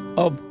old,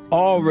 of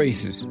all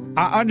races.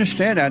 I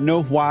understand, I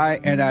know why,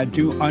 and I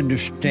do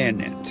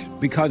understand it.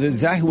 Because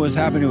exactly what's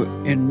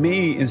happening in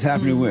me is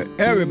happening with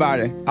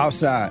everybody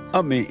outside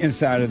of me,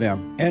 inside of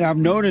them. And I've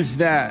noticed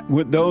that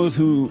with those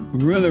who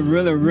really,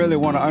 really, really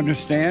want to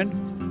understand,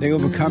 they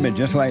overcome it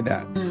just like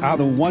that, out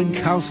of one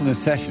counseling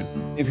session.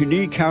 If you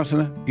need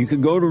counseling, you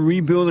can go to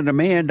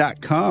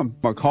rebuildingaman.com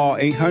or call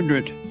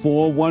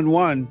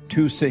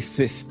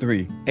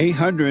 800-411-2663.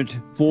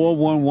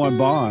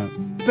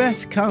 800-411-BOND.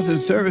 Best counseling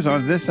service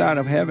on this side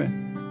of heaven.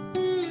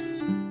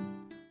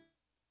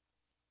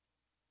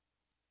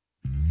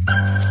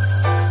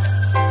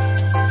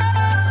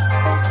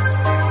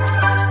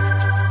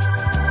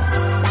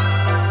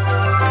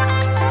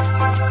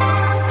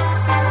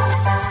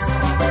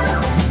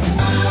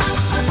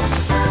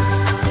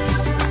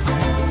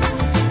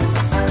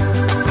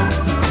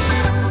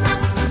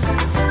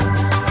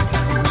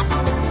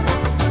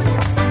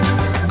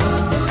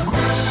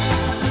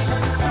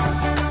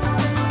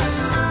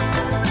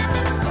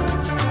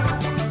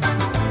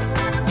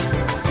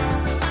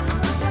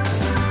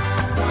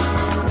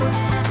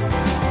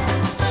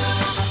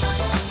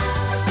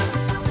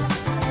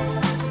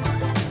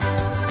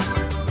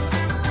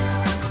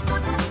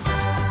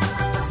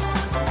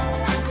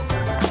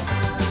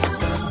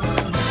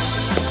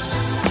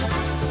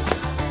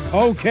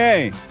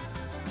 Okay.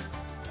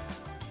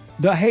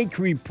 The HAKE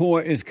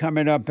report is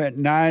coming up at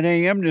 9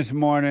 a.m. this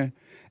morning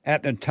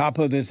at the top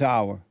of this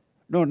hour.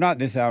 No, not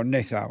this hour,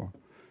 next hour.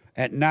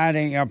 At 9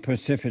 a.m.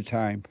 Pacific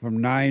time,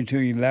 from 9 to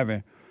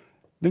 11.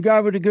 The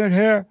guy with the good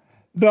hair,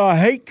 the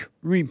HAKE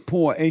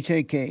report,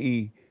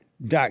 HAKE.com.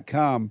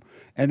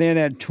 And then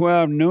at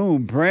 12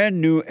 noon,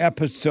 brand new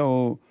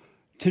episode.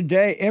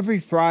 Today, every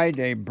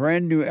Friday,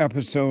 brand new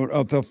episode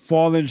of the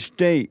Fallen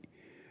State.tv.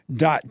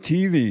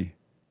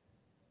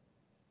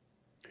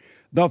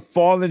 The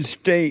Fallen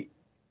State.tv.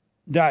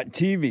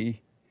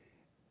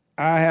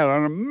 I had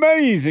an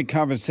amazing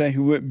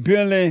conversation with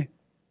Billy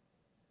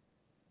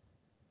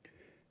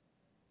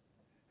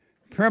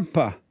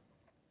Prempa.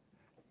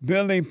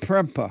 Billy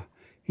Prempa.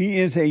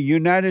 He is a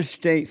United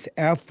States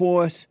Air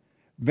Force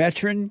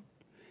veteran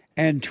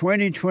and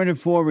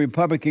 2024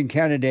 Republican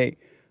candidate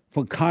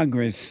for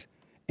Congress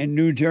in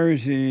New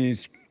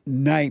Jersey's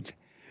 9th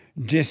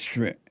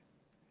District.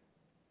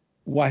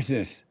 Watch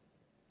this.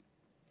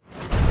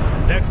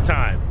 Next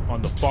time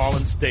on The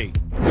Fallen State.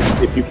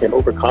 If you can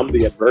overcome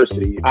the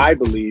adversity, I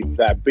believe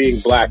that being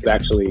black is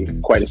actually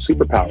quite a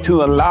superpower.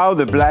 To allow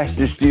the blacks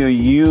to still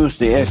use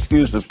the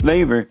excuse of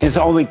slavery is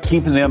only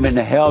keeping them in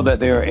the hell that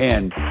they're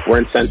in.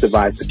 We're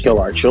incentivized to kill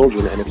our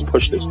children, and it's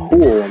pushed as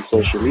cool on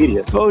social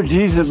media. Oh,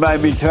 Jesus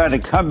might be trying to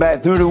come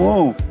back through the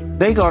womb.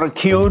 They gotta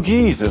kill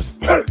Jesus.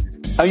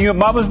 Are you a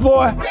mama's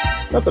boy?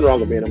 Nothing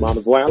wrong with being a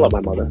mama's boy. I love my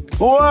mother.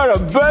 What a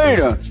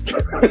beta!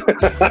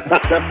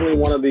 Definitely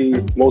one of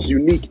the most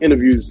unique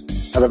interviews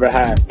I've ever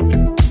had.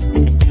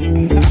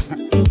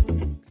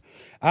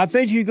 I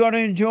think you're going to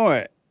enjoy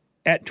it.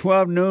 At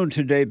 12 noon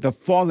today,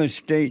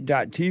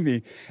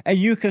 thefallenstate.tv. And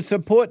you can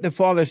support The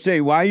Fallen State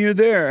while you're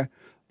there.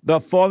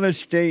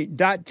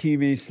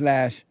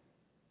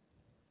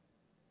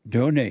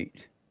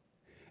 thefallenstate.tv/donate.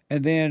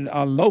 And then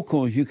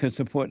locals, you can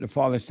support The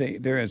Fallen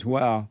State there as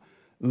well.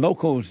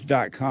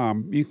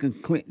 Locals.com. You can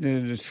click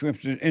the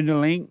description in the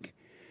link.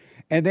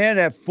 And then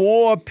at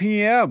 4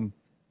 p.m.,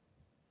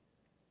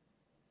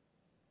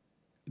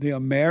 The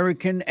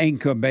American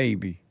Anchor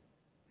Baby.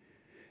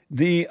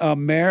 The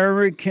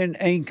American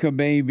Anchor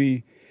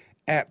Baby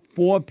at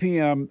 4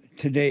 p.m.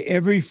 today,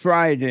 every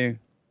Friday.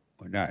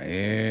 Well, not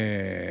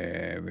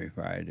every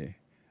Friday.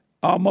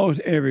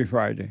 Almost every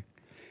Friday.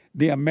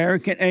 The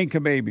American Anchor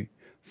Baby.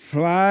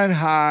 Flying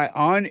high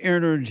on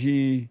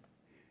energy,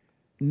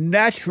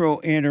 natural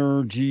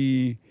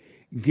energy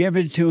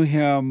given to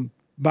him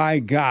by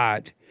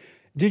God.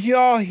 Did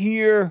y'all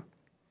hear,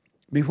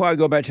 before I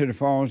go back to the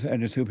phones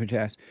and the super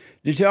chats,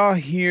 did y'all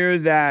hear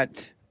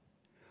that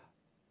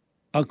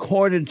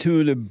according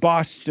to the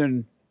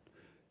Boston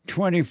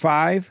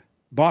 25,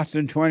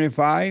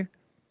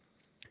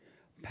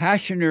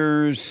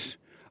 passengers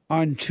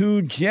on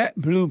 2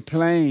 JetBlue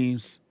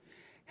planes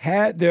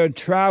had their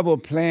travel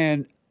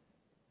plan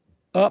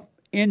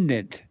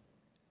upended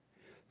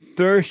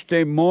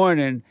Thursday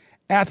morning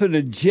after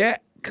the jets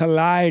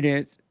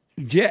collided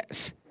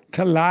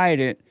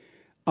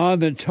on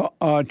the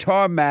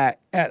tarmac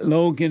at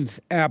Logan's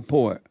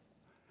Airport.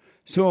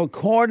 So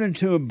according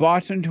to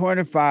Boston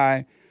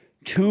 25,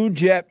 2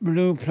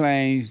 JetBlue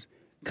planes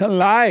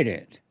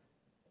collided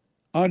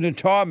on the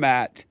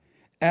tarmac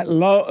at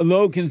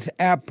Logan's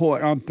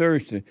Airport on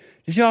Thursday.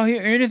 Did y'all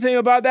hear anything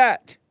about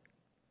that?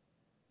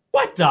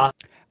 What the?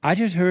 I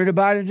just heard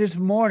about it this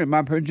morning.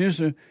 My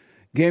producer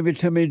gave it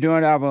to me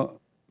during our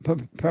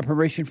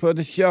preparation for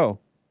the show.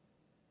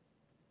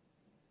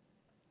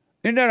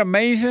 Isn't that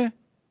amazing?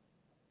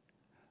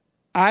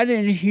 I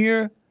didn't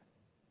hear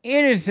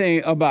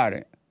anything about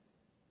it.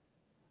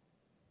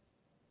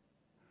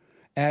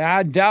 And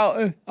I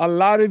doubt a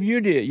lot of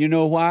you did. You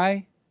know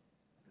why?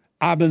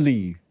 I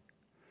believe.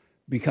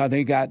 Because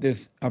they got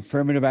this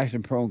affirmative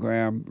action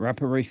program,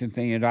 reparation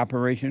thing in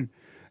operation,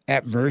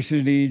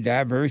 adversity,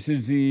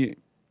 diversity,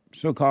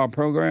 so-called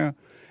program,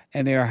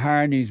 and they're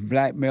hiring these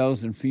black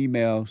males and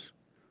females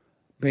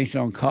based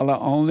on color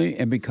only,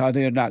 and because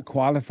they're not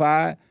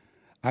qualified.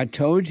 I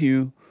told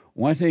you,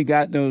 once they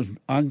got those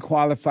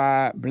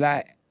unqualified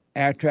black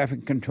air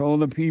traffic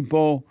controller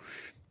people,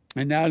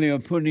 and now they're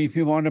putting these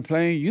people on the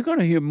plane, you're going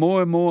to hear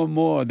more and more and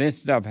more of this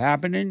stuff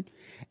happening,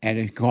 and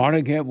it's going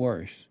to get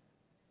worse.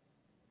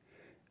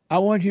 I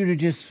want you to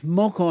just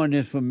smoke on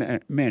this for a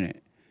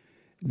minute.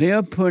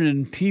 They're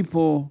putting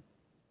people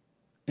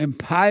in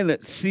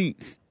pilot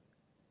seats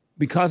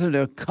because of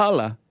their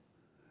color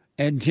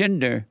and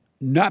gender,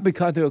 not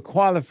because they're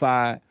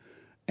qualified,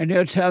 and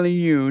they're telling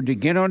you to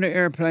get on the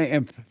airplane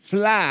and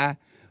fly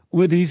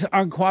with these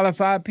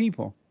unqualified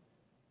people.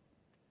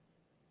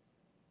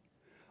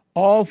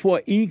 All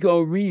for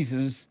ego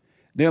reasons,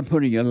 they're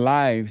putting your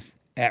lives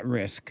at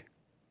risk.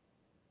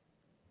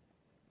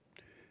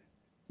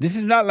 This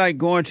is not like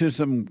going to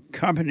some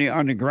company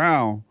on the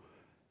ground.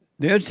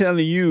 They're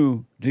telling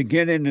you to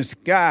get in the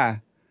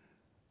sky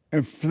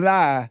and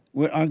fly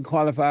with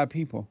unqualified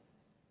people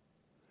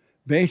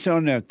based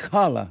on their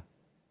color.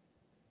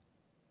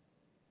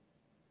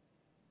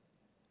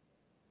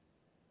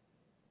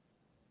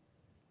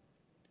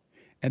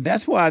 And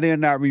that's why they're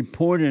not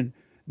reporting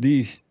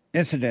these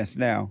incidents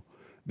now,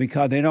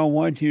 because they don't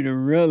want you to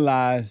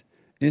realize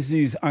it's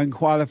these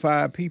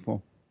unqualified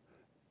people.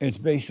 It's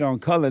based on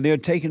color. They're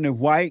taking the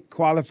white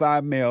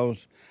qualified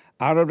males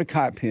out of the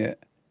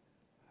cockpit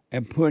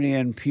and put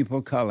in people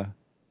of color.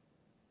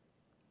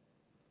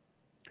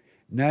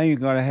 Now you're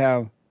going to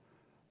have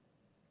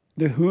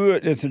the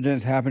hood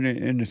incidents happening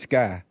in the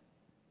sky.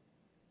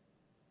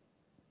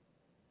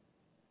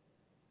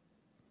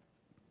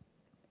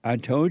 I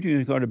told you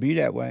it's going to be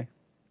that way.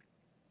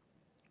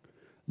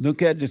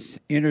 Look at the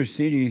inner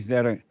cities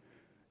that are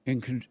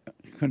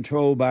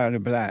controlled by the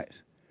blacks.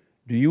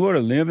 Do you want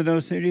to live in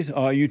those cities, or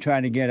are you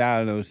trying to get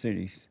out of those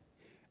cities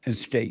and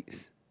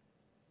states?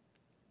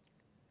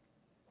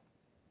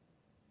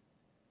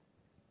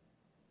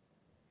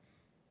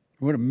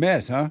 What a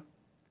mess, huh?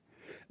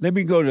 Let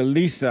me go to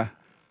Lisa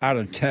out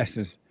of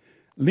Texas.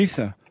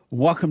 Lisa,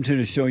 welcome to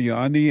the show. You're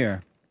on the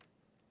air.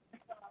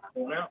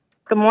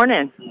 Good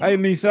morning. Hey,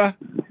 Lisa.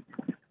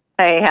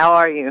 Hey, how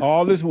are you?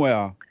 All is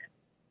well.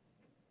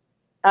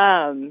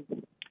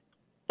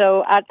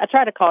 So I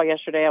tried to call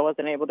yesterday. I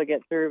wasn't able to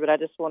get through, but I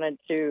just wanted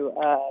to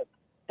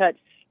touch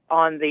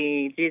on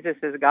the Jesus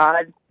is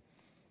God.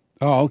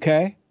 Oh,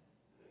 okay.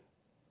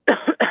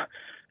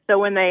 So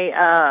when they,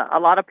 a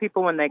lot of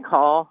people when they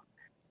call,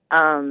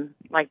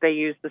 like they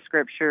use the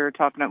scripture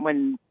talking about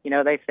when,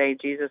 they say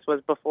Jesus was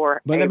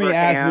before But Abraham. let me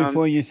ask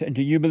before you say,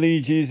 do you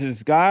believe Jesus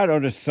is God or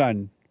the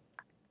Son?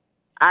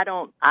 I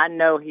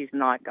know he's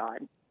not God.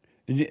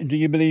 Do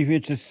you believe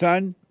it's the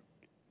Son?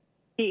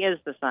 He is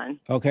the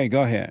Son. Okay,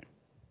 go ahead.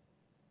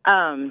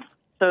 So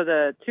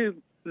the two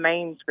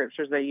main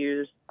scriptures they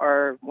use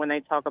are when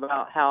they talk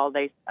about how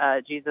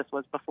Jesus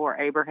was before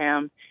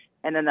Abraham,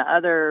 and then the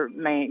other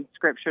main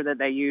scripture that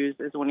they use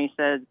is when he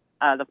says,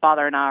 the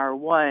Father and I are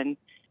one.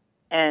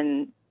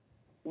 And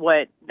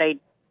what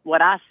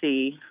I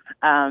see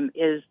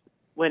is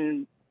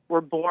when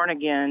we're born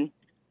again,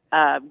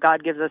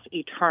 God gives us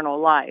eternal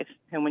life.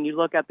 And when you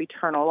look up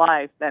eternal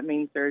life, that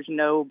means there's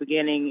no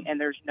beginning and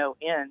there's no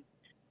end.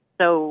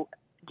 So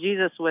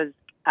Jesus was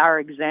our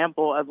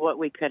example of what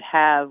we could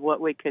have,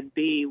 what we could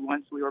be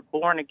once we were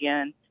born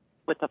again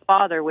with the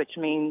Father, which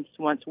means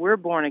once we're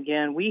born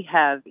again, we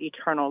have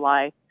eternal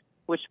life,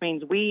 which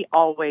means we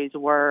always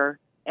were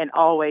and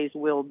always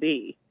will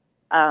be,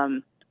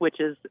 which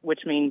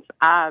means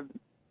and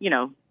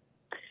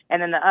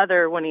then the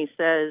other, when he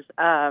says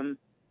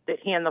that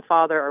he and the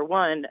Father are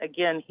one,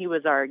 again, he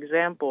was our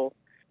example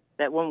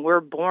that when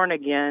we're born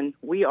again,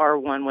 we are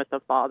one with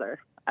the Father.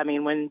 I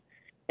mean,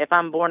 if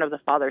I'm born of the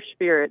Father's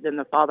Spirit, then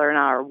the Father and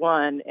I are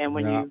one. And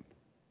when you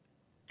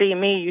see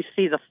me, you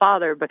see the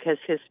Father because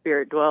his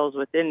Spirit dwells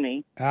within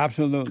me.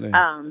 Absolutely.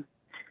 And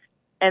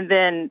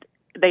then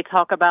they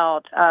talk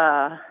about,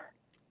 God.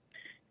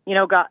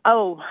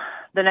 Oh,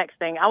 the next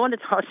thing I want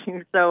to talk to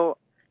you. So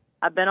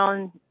I've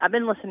been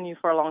listening to you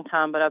for a long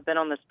time, but I've been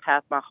on this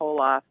path my whole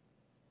life.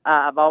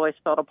 I've always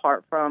felt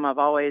apart from, and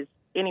I've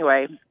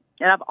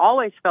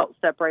always felt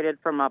separated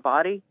from my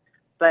body,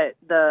 but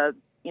the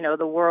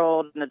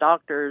world and the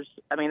doctors,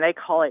 they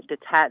call it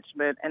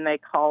detachment and they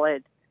call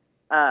it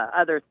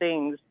other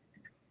things.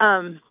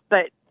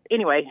 But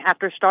anyway,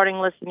 after starting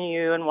listening to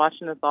you and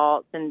watching the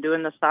thoughts and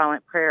doing the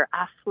silent prayer,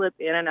 I slip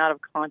in and out of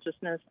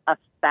consciousness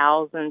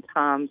 1,000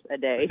 times a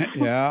day.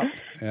 Yeah.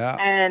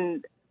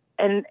 And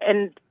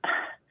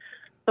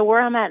so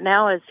where I'm at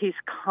now is he's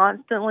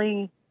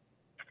constantly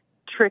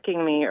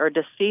tricking me or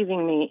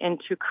deceiving me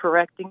into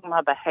correcting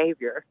my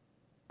behavior.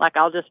 Like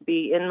I'll just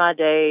be in my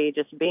day,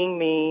 just being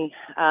me,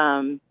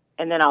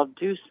 and then I'll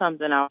do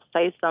something, I'll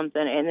say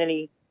something, and then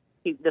he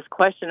this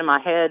question in my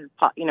head,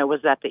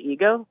 was that the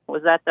ego?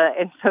 Was that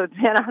and so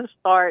then I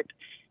start,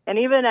 and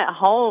even at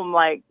home,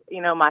 like,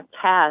 my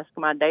task,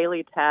 my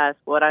daily task,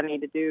 what I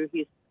need to do,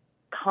 he's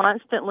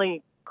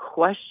constantly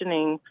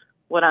questioning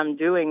what I'm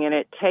doing, and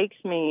it takes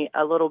me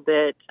a little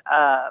bit,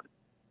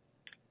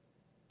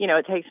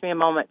 it takes me a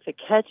moment to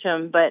catch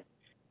him, but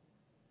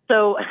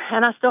so,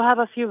 and I still have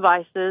a few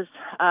vices.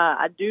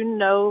 I do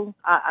know,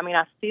 I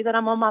see that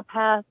I'm on my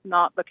path,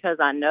 not because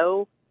I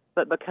know,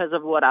 but because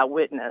of what I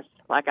witnessed.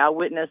 Like, I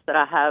witnessed that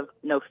I have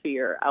no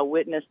fear. I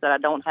witnessed that I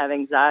don't have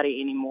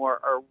anxiety anymore,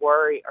 or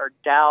worry, or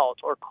doubt,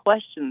 or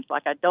questions.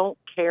 Like, I don't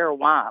care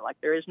why. Like,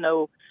 there is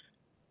no,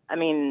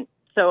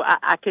 so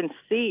I can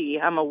see,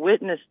 I'm a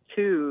witness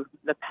to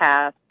the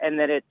path, and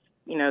that it's,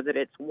 that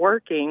it's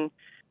working.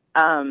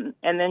 And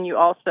then I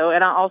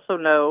also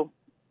know,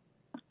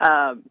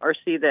 or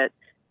see that,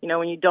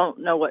 when you don't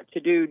know what to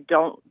do,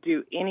 don't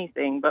do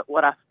anything. But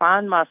what I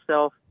find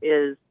myself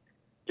is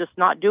just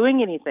not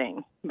doing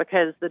anything,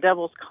 because the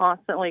devil's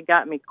constantly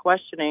got me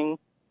questioning,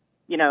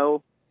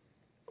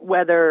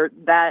 whether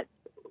that,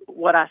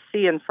 what I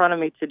see in front of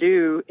me to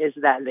do, is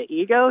that the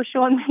ego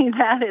showing me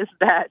that, is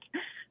that,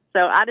 so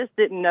I just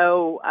didn't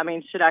know,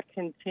 should I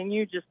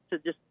continue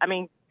because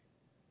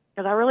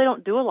I really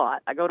don't do a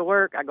lot. I go to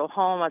work, I go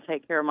home, I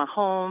take care of my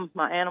home,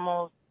 my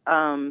animals,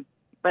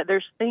 but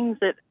there's things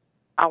that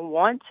I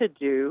want to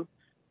do,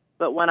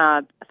 but when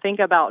I think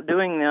about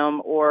doing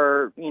them,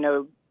 or,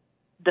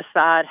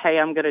 decide, hey,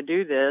 I'm going to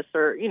do this,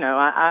 or,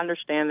 I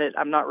understand that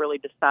I'm not really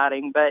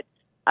deciding, but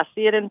I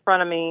see it in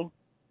front of me,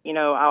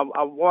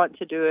 I want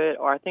to do it,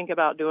 or I think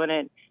about doing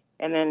it,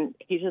 and then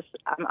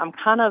I'm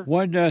kind of...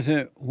 What does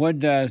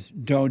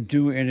don't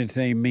do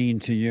anything mean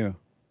to you?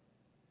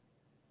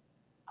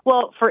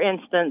 Well, for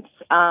instance,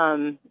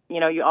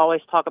 you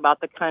always talk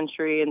about the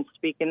country and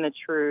speaking the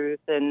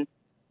truth, and,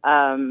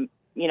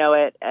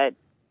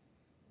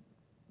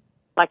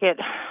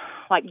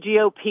 at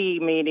GOP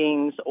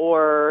meetings,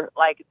 or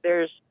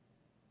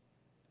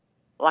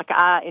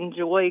I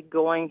enjoy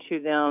going to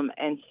them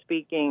and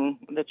speaking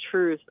the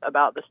truth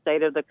about the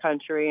state of the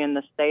country and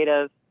the state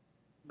of,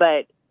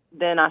 but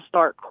then I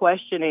start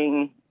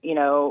questioning,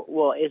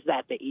 well, is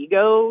that the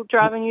ego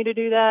driving you to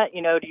do that?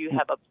 Do you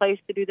have a place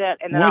to do that?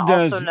 And then what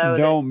I also know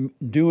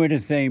don't do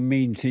anything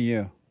mean to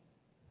you?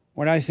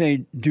 When I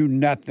say do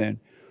nothing,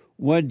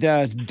 what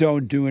does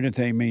don't do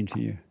anything mean to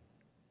you?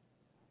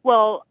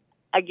 Well,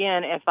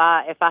 again, if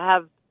I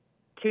have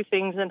two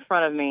things in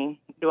front of me,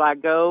 do I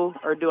go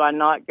or do I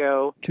not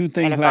go? Two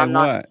things, and if like I'm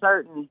not what?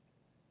 Certain,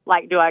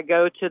 like, do I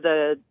go to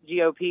the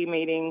GOP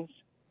meetings?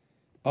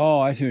 Oh,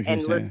 I see what you're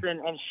and saying.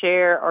 Listen and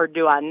share, or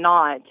do I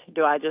not?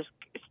 Do I just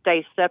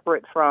stay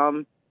separate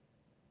from,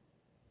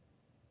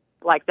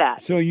 like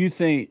that? So you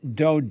think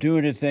don't do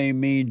anything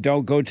mean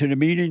don't go to the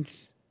meetings?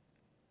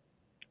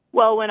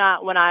 Well, when I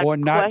or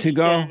not to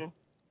go?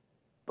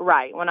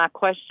 Right. When I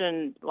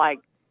question, like,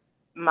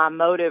 my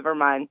motive or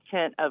my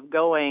intent of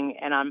going,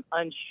 and I'm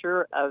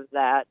unsure of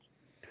that,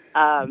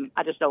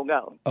 I just don't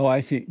go. Oh,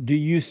 I see. Do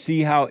you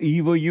see how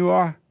evil you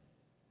are?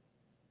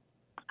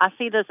 I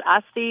see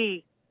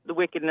the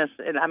wickedness,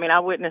 and I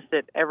witness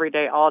it every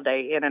day, all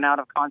day, in and out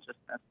of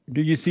consciousness.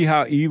 Do you see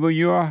how evil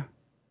you are?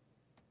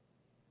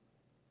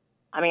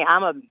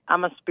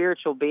 I'm a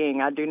spiritual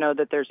being. I do know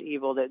that there's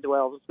evil that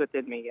dwells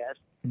within me, yes.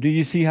 Do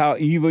you see how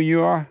evil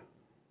you are?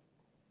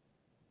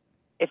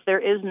 If there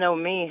is no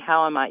me,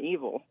 how am I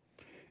evil?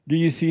 Do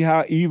you see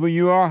how evil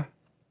you are?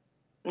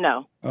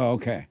 No. Oh,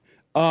 okay.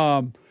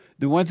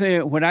 The one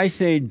thing, when I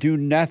say do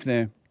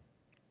nothing,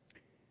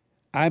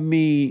 I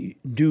mean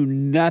do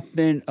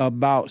nothing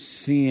about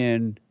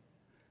seeing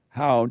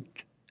how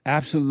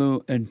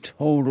absolute and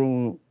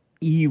total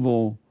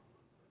evil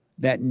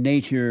that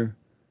nature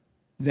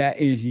that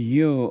is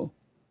you,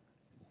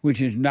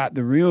 which is not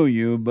the real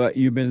you, but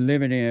you've been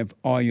living in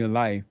all your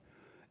life.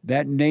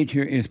 That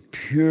nature is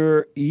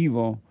pure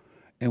evil.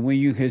 And when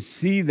you can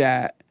see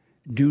that,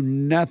 do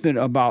nothing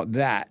about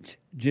that.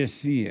 Just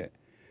see it.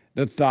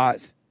 The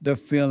thoughts, the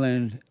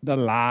feelings, the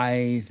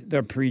lies,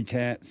 the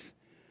pretense,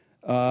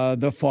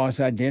 the false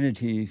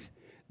identities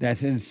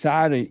that's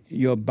inside of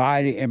your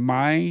body and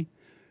mind.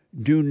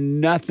 Do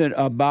nothing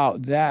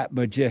about that,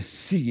 but just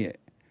see it.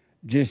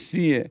 Just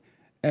see it.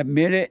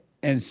 Admit it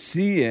and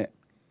see it.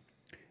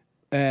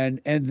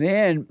 And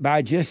then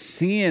by just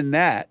seeing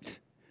that,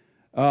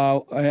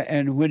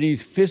 and when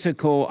these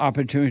physical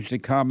opportunities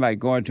come, like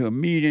going to a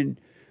meeting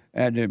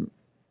at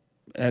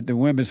the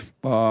women's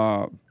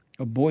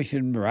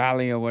abortion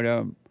rally or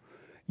whatever,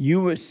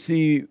 you would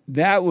see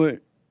that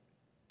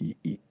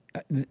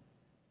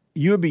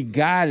you'll be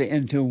guided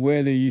into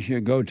whether you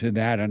should go to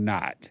that or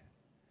not.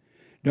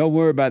 Don't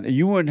worry about that.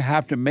 You wouldn't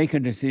have to make a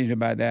decision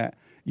about that.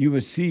 You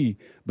would see,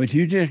 but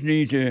you just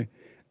need to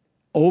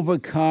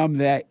overcome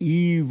that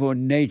evil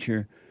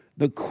nature.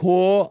 The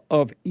core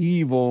of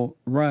evil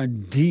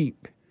runs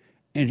deep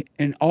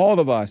in all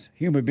of us,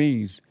 human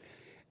beings.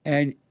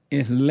 And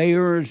it's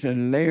layers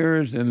and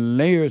layers and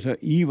layers of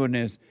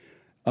evilness,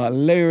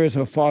 layers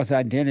of false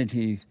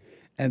identities.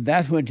 And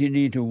that's what you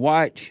need to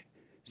watch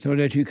so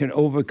that you can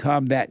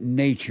overcome that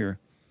nature.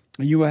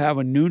 You will have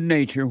a new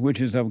nature,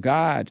 which is of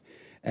God,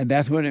 and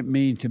that's what it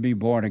means to be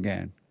born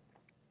again.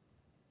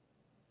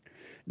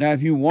 Now,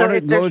 if you want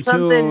to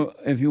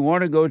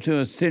go to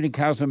a city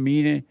council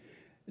meeting,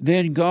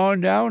 then go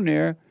on down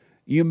there.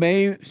 You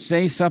may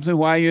say something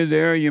while you're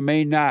there, you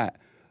may not.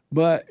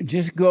 But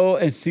just go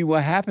and see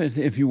what happens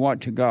if you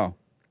want to go.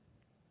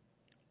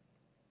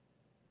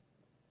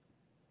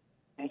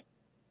 Okay.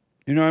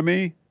 You know what I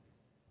mean?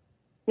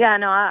 Yeah,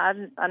 no,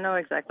 I know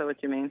exactly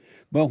what you mean.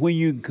 But when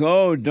you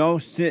go,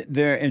 don't sit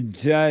there and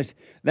judge.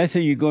 Let's say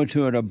you go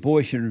to an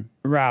abortion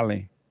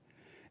rally,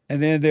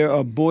 and then there are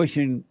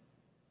abortion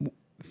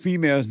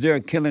females, they're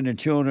killing the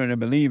children and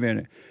believe in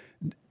it.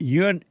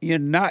 You're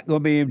not going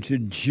to be able to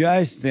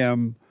judge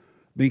them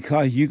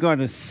because you're going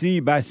to see,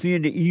 by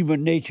seeing the evil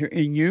nature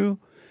in you,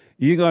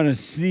 you're going to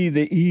see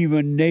the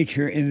evil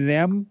nature in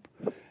them,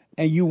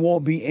 and you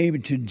won't be able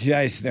to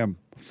judge them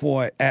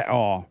for it at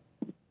all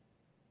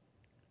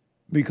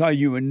because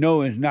you would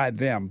know it's not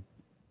them.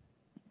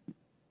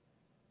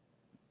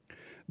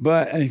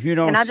 But if you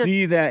don't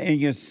see that in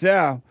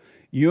yourself,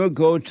 you'll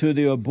go to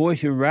the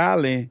abortion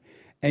rally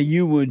and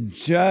you would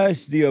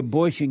judge the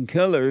abortion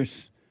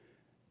killers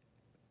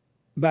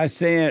by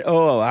saying,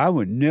 oh, I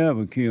would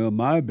never kill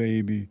my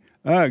baby.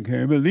 I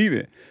can't believe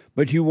it.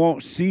 But you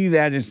won't see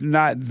that it's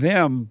not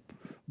them,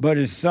 but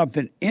it's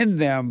something in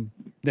them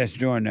that's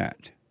doing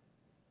that.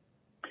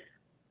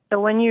 So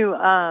when you,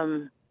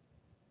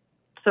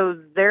 so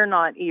they're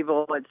not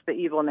evil, it's the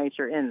evil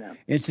nature in them.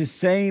 It's the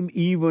same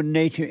evil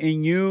nature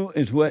in you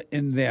as what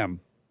in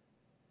them.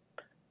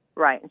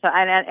 Right. So,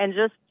 and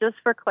just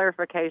for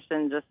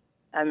clarification,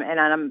 I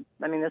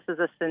mean, this is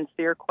a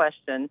sincere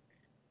question.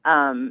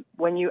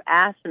 When you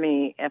ask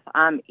me if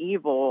I'm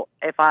evil,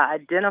 if I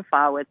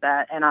identify with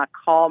that and I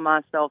call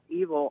myself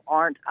evil,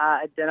 aren't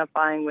I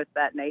identifying with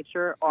that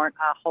nature? Aren't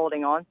I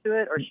holding on to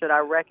it? Or should I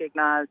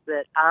recognize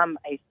that I'm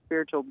a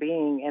spiritual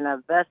being in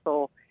a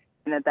vessel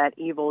and that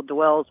evil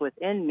dwells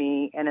within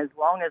me? And as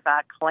long as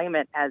I claim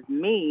it as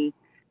me,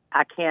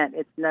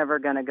 it's never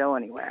going to go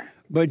anywhere.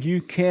 But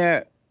you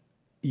can't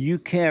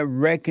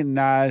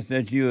recognize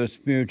that you're a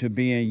spiritual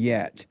being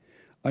yet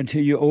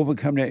until you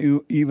overcome that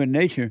evil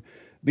nature.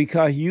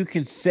 Because you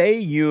can say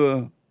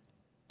you're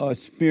a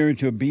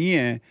spiritual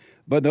being,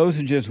 but those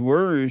are just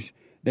words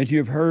that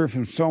you've heard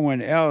from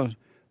someone else,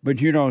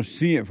 but you don't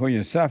see it for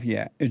yourself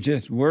yet. It's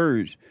just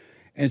words.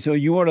 And so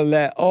you want to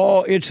let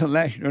all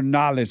intellectual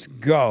knowledge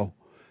go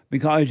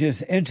because it's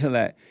just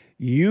intellect.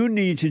 You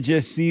need to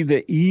just see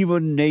the evil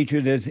nature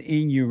that's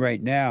in you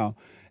right now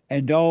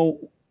and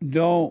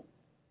don't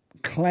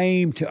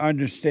claim to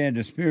understand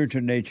the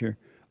spiritual nature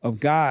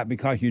of God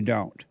because you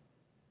don't.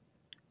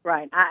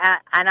 Right.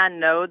 I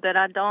know that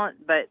I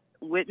don't, but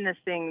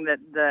witnessing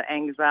the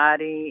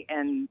anxiety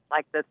and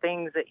like the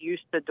things that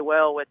used to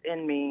dwell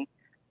within me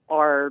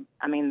they're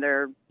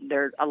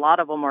a lot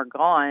of them are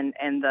gone,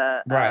 and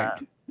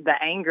the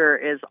anger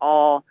is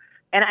all,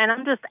 and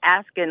I'm just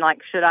asking,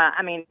 like, should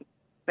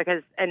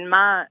because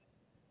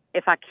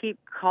if I keep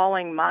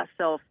calling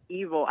myself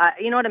evil,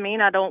 you know what I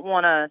mean? I don't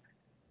want to,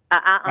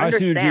 I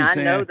understand. I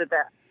know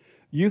that.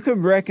 You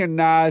can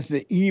recognize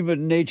the evil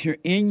nature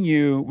in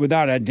you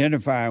without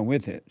identifying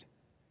with it.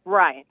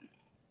 Right.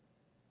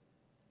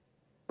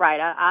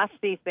 Right. I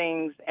see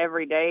things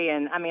every day,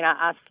 and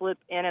I slip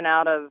in and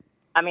out of,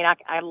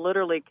 I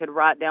literally could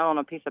write down on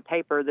a piece of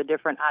paper the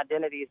different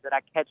identities that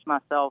I catch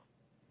myself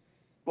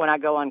when I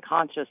go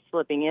unconscious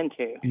slipping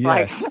into.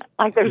 Yes.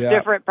 Like there's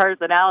different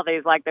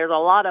personalities, like there's a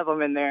lot of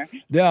them in there.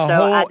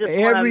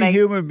 Every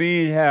human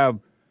being have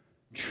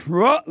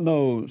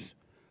truckloads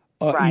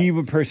of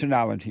evil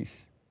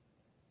personalities.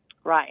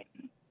 Right.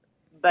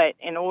 But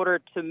in order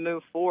to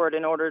move forward,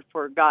 in order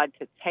for God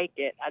to take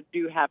it, I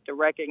do have to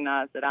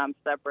recognize that I'm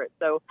separate.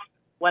 So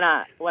when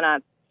I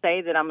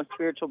say that I'm a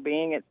spiritual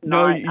being, it's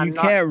not. No, you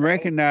can't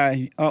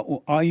recognize.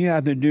 All you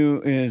have to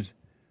do is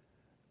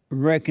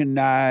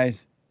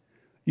recognize.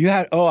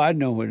 I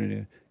know what it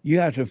is. You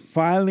have to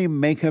finally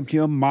make up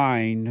your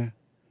mind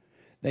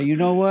that, you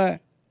know what?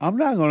 I'm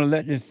not going to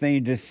let this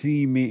thing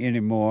deceive me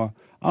anymore.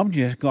 I'm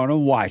just going to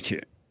watch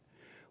it.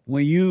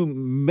 When you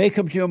make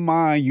up your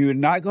mind, you're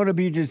not going to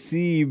be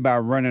deceived by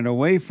running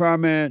away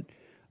from it,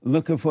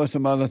 looking for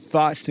some other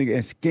thoughts to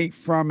escape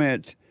from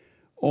it,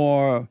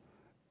 or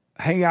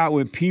hang out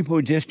with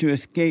people just to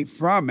escape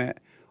from it,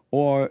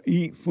 or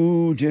eat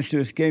food just to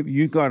escape.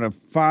 You're going to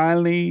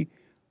finally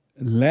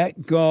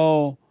let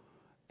go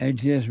and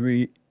just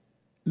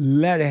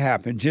let it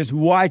happen. Just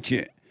watch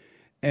it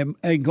and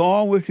go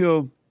on with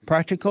your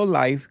practical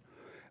life,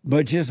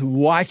 but just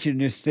watching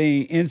this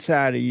thing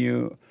inside of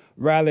you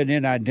rather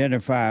than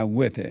identifying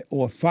with it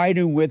or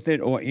fighting with it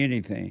or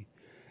anything.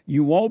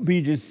 You won't be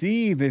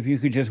deceived if you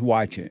could just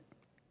watch it.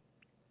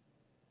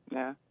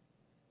 Yeah.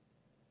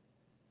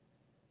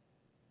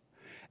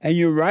 And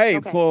you're right.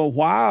 Okay. For a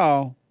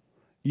while,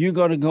 you're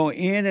going to go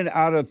in and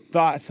out of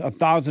thoughts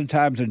 1,000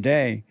 times a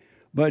day.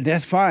 But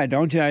that's fine.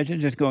 Don't judge it.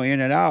 Just go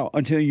in and out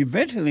until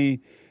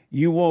eventually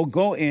you won't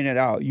go in and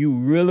out. You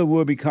really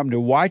will become the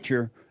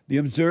watcher, the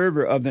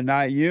observer of the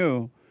night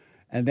you,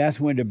 and that's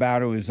when the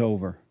battle is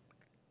over.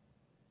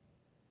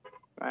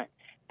 Right.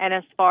 And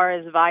as far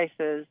as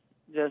vices,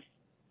 just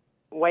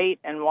wait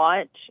and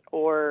watch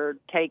or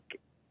take,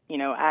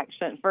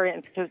 action. For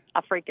instance,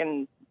 I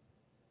freaking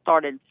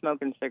started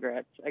smoking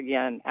cigarettes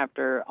again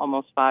after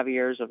almost 5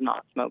 years of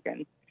not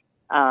smoking.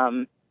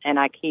 And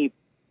I keep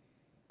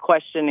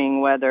questioning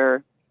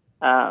whether,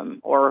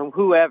 or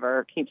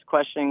whoever keeps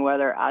questioning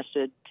whether I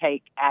should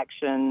take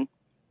action,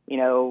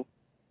 to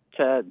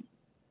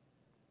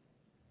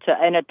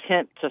an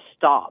attempt to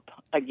stop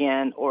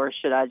again, or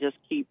should I just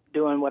keep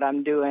doing what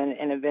I'm doing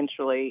and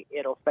eventually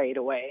it'll fade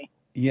away?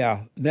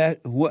 Yeah,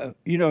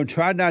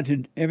 try not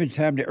to, every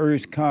time the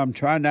urge comes,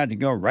 try not to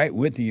go right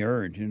with the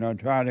urge,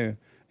 try to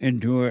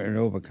endure it and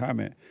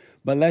overcome it.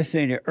 But let's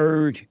say the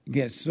urge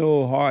gets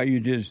so hard, you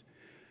just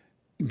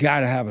got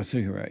to have a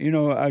cigarette.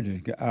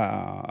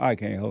 I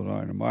can't hold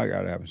on anymore. I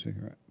got to have a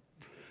cigarette.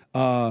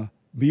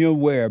 Be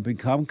aware,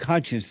 become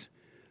conscious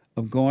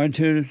of going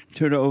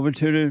over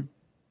to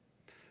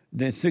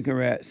the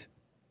cigarettes.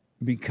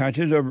 Be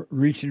conscious of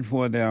reaching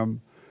for them.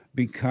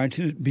 Be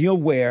conscious. Be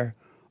aware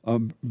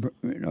of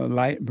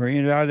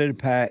bringing it out of the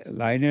pack,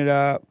 lighting it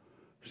up,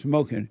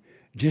 smoking.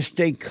 Just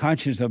stay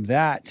conscious of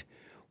that,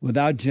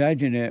 without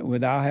judging it,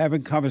 without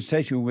having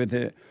conversation with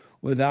it,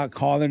 without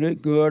calling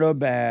it good or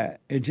bad.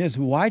 And just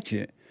watch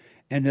it,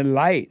 and the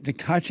light, the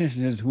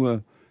consciousness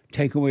will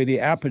take away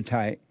the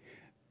appetite,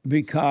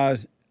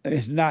 because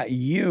it's not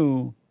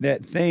you.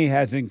 That thing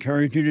has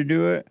encouraged you to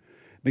do it,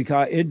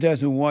 because it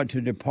doesn't want to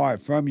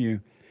depart from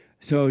you.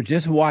 So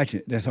just watch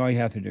it. That's all you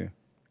have to do.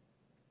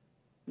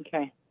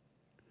 Okay.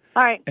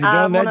 All right. And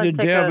don't let the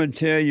devil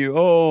tell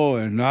you,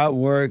 it's not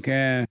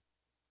working.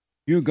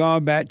 You've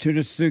gone back to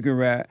the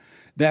cigarette.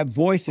 That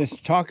voice that's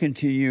talking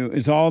to you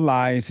is all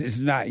lies. It's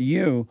not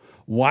you.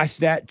 Watch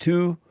that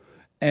too,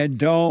 and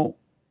don't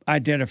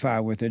identify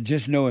with it.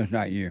 Just know it's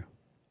not you.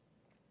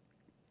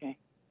 Okay.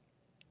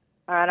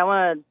 All right. I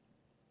want to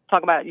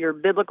talk about your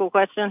biblical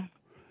question.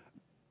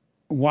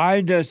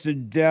 Why does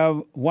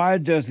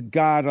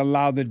God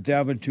allow the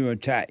devil to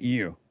attack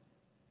you?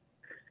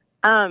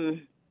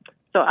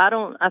 So I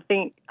don't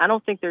think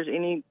there's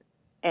any,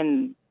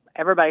 and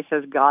everybody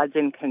says God's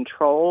in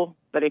control,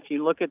 but if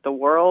you look at the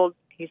world,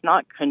 he's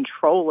not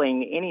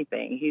controlling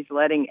anything. He's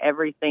letting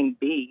everything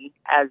be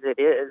as it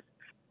is.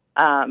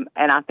 And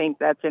I think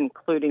that's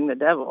including the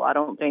devil. I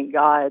don't think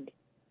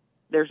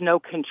there's no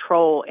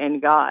control in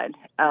God.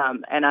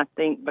 And I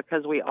think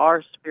because we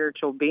are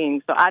spiritual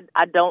beings, so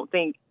I don't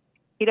think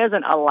he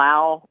doesn't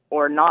allow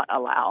or not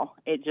allow.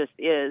 It just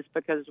is,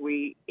 because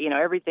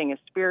everything is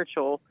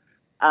spiritual.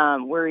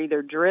 We're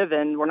either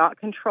driven, we're not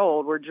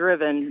controlled, we're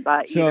driven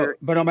by either.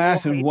 But I'm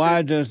asking,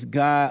 why does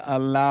God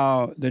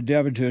allow the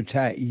devil to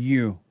attack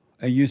you?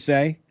 And you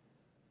say?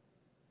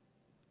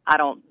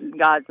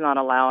 God's not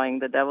allowing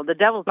the devil. The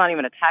devil's not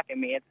even attacking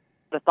me. It's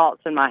the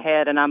thoughts in my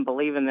head, and I'm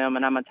believing them,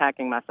 and I'm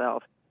attacking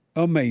myself.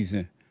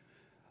 Amazing.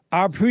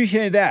 I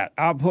appreciate that.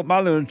 I'll put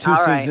my little 2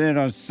 cents in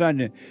on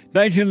Sunday.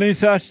 Thank you,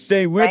 Lisa.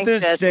 Stay with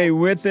it. Jesse. Stay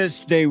with it.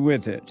 Stay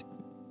with it.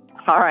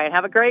 All right.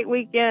 Have a great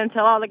weekend.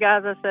 Tell all the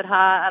guys I said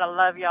hi. I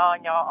love y'all,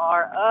 and y'all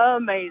are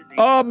amazing.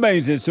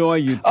 Amazing. So are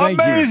you. Thank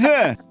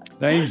you.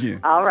 Thank you.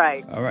 All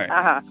right. All right.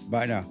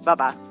 Bye now.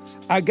 Bye-bye.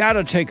 I got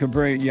to take a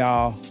break,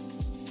 y'all.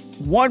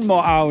 1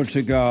 more hour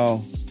to go.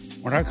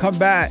 When I come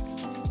back,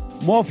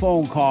 more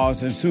phone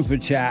calls and super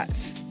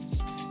chats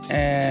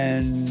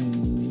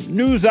and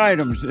news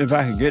items, if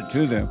I can get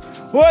to them.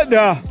 What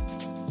the?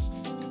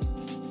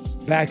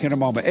 Back in a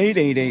moment.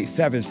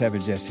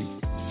 888-77-JESSE.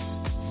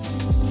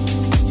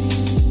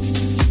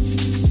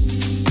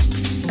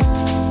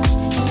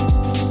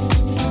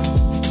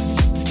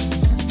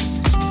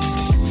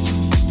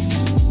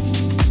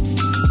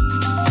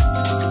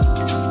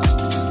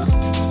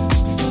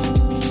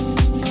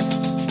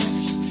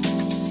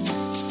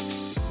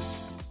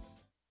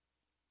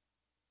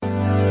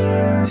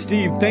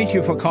 Steve, thank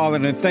you for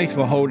calling and thanks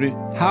for holding.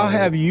 How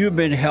have you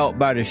been helped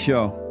by the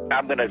show?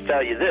 I'm going to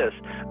tell you this.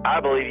 I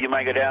believe you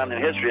might go down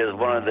in history as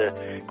one of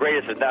the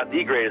greatest, if not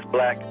the greatest,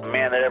 black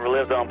man that ever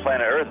lived on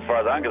planet Earth, as far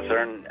as I'm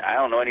concerned. I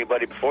don't know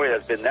anybody before you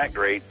that's been that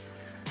great.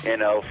 Freeing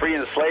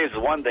the slaves is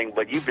one thing,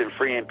 but you've been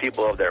freeing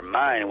people of their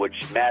mind,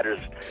 which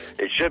matters,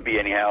 it should be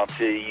anyhow,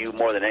 to you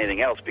more than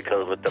anything else,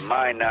 because with the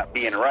mind not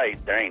being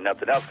right, there ain't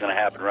nothing else going to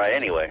happen right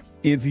anyway.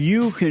 If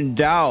you can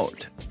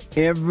doubt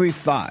every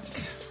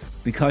thought,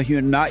 because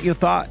you're not your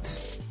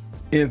thoughts,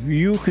 if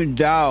you can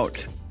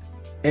doubt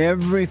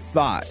every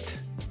thought,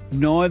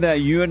 knowing that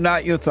you're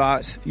not your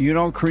thoughts, you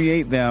don't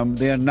create them,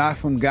 they're not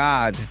from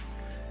God,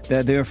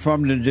 that they're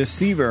from the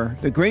deceiver,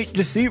 the great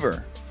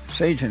deceiver,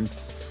 Satan.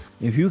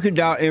 If you can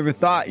doubt every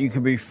thought, you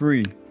can be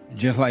free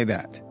just like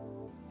that.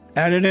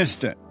 At an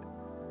instant.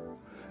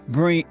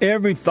 Bring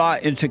every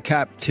thought into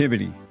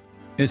captivity.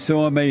 It's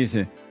so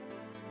amazing.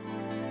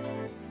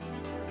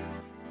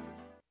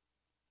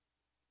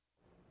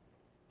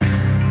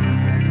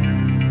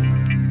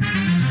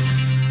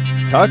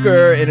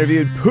 Tucker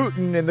interviewed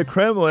Putin in the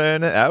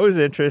Kremlin. That was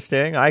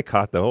interesting. I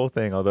caught the whole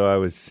thing, although I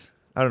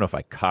don't know if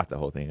I caught the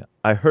whole thing.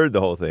 I heard the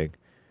whole thing.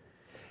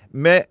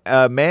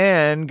 A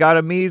man got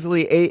a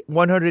measly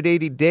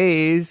 180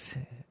 days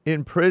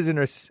in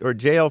prison or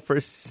jail for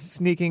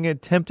sneaking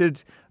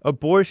attempted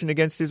abortion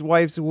against his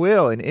wife's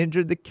will and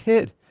injured the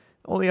kid.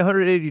 Only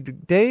 180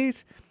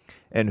 days?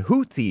 And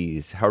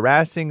Houthis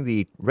harassing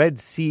the Red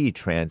Sea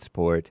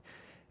transport.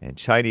 And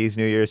Chinese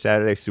New Year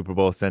Saturday, Super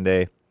Bowl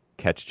Sunday.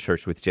 Catch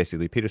church with Jesse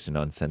Lee Peterson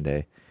on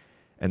Sunday.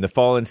 And the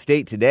Fallen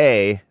State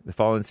today, the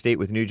Fallen State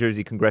with New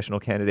Jersey congressional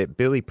candidate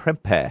Billy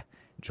Prempe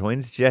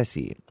joins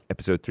Jesse,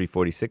 episode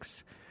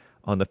 346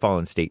 on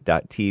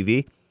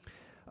thefallenstate.tv.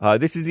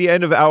 This is the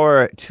end of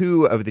hour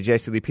 2 of the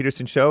Jesse Lee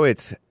Peterson Show.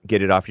 It's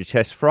Get It Off Your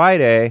Chest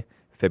Friday,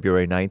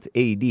 February 9th,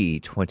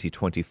 AD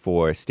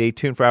 2024. Stay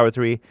tuned for hour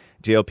 3.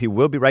 JLP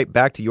will be right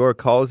back to your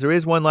calls. There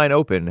is one line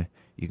open.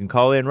 You can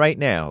call in right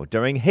now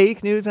during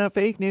HAKE News, not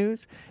fake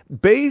news.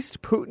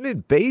 Based Putin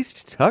and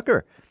based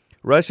Tucker.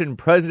 Russian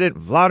President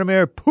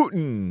Vladimir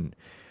Putin,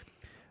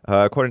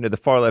 according to the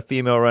far-left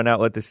female-run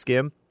outlet The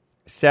Skim,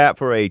 sat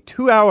for a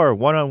 2-hour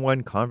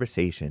one-on-one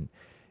conversation.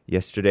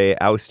 Yesterday,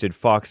 ousted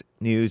Fox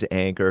News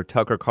anchor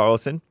Tucker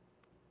Carlson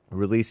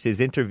released his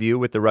interview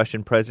with the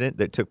Russian president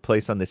that took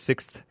place on the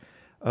 6th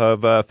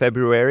of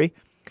February,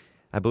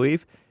 I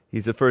believe.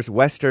 He's the first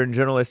Western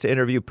journalist to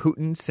interview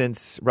Putin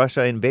since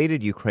Russia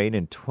invaded Ukraine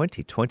in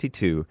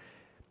 2022.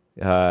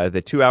 The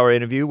 2-hour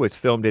interview was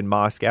filmed in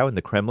Moscow in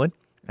the Kremlin.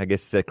 I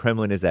guess the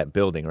Kremlin is that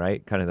building,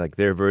 right? Kind of like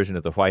their version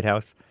of the White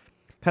House.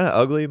 Kind of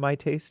ugly in my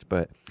taste,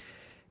 but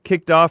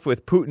kicked off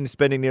with Putin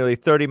spending nearly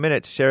 30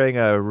 minutes sharing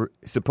a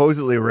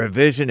supposedly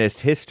revisionist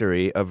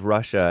history of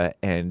Russia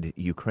and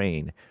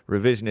Ukraine.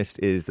 Revisionist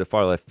is the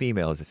far-left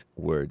female's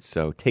word,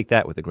 so take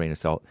that with a grain of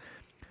salt.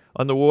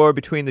 On the war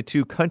between the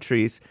two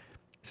countries,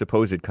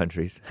 supposed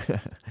countries,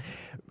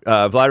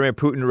 Vladimir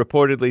Putin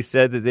reportedly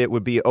said that it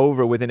would be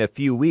over within a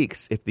few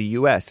weeks if the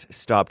U.S.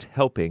 stopped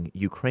helping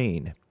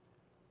Ukraine.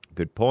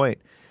 Good point.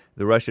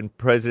 The Russian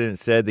president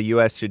said the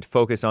U.S. should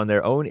focus on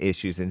their own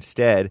issues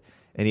instead,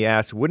 and he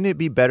asked, wouldn't it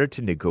be better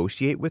to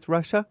negotiate with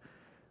Russia?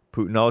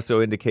 Putin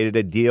also indicated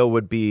a deal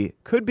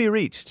could be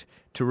reached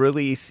to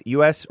release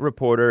U.S.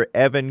 reporter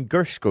Evan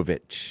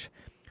Gershkovich,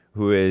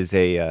 who is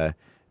a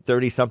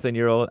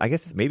 30-something-year-old, I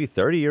guess maybe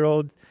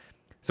 30-year-old,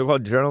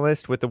 so-called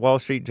journalist with the Wall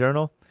Street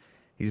Journal.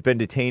 He's been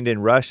detained in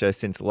Russia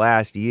since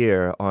last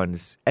year on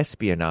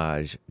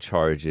espionage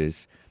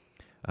charges.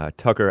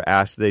 Tucker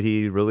asked that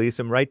he release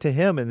him right to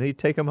him and he'd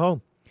take him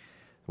home.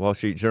 The Wall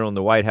Street Journal and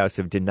the White House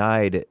have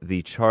denied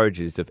the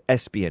charges of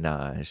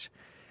espionage.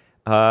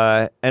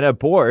 An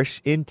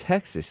abortion in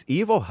Texas.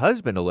 Evil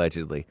husband,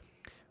 allegedly.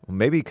 Well,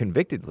 maybe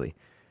convictedly.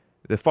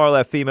 The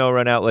far-left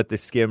female-run outlet The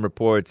Skim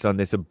reports on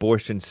this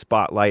abortion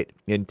spotlight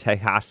in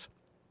Texas.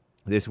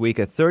 This week,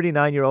 a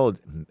 39-year-old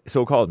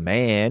so-called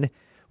man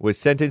was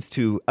sentenced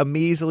to a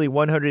measly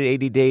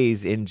 180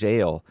 days in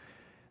jail.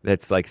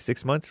 That's like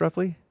 6 months,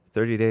 roughly?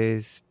 30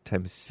 days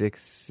times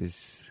 6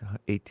 is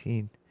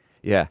 18.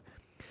 Yeah.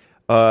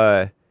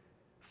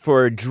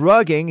 For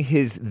drugging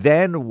his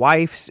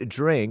then-wife's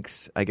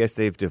drinks, I guess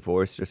they've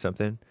divorced or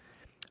something,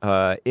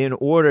 in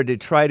order to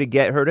try to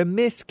get her to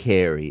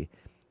miscarry.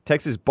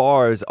 Texas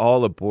bars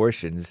all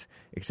abortions,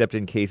 except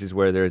in cases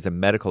where there is a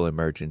medical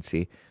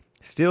emergency.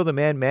 Still, the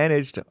man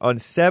managed on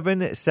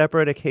 7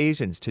 separate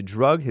occasions to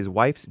drug his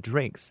wife's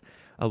drinks,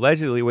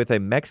 allegedly with a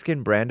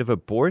Mexican brand of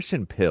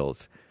abortion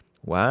pills.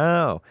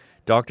 Wow.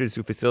 Doctors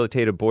who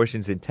facilitate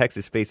abortions in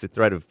Texas face the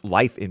threat of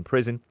life in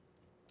prison,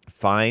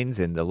 fines,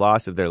 and the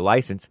loss of their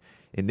license.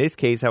 In this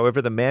case, however,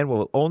 the man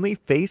will only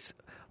face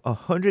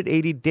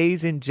 180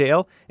 days in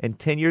jail and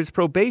 10 years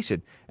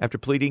probation after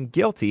pleading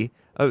guilty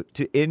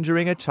to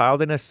injuring a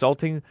child and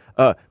assaulting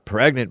a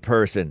pregnant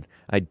person.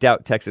 I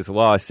doubt Texas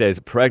law says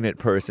pregnant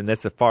person.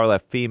 That's the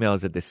far-left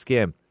females at The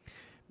Skim.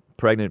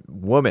 Pregnant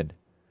woman.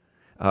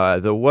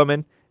 The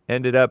woman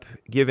ended up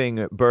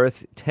giving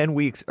birth 10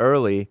 weeks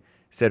early,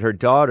 said her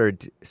daughter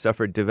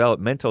suffered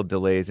developmental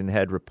delays and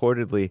had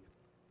reportedly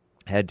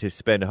had to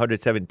spend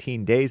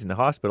 117 days in the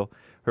hospital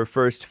her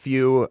first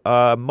few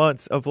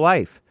months of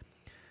life.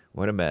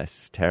 What a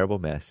mess. Terrible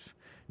mess.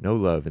 No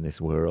love in this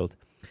world.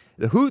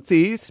 The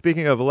Houthis,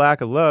 speaking of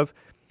lack of love,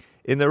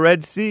 in the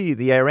Red Sea,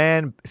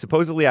 the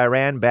supposedly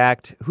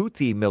Iran-backed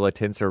Houthi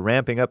militants are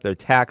ramping up their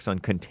attacks on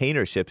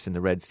container ships in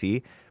the Red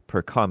Sea,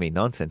 per Commie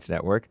Nonsense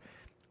Network,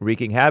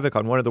 wreaking havoc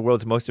on one of the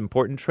world's most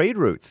important trade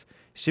routes.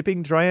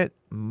 Shipping giant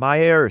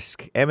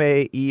Maersk,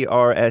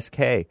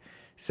 M-A-E-R-S-K,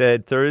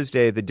 said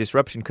Thursday the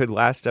disruption could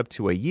last up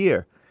to a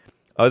year.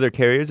 Other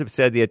carriers have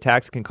said the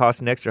attacks can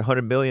cost an extra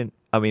 $1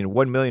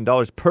 million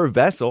per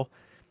vessel,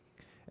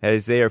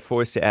 as they are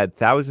forced to add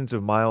thousands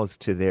of miles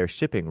to their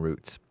shipping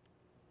routes.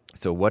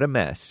 So what a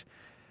mess.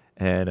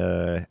 And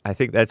I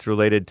think that's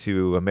related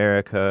to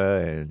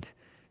America and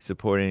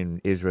supporting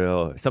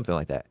Israel, or something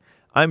like that.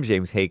 I'm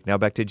James Hake. Now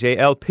back to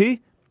JLP,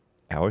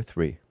 Hour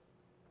 3.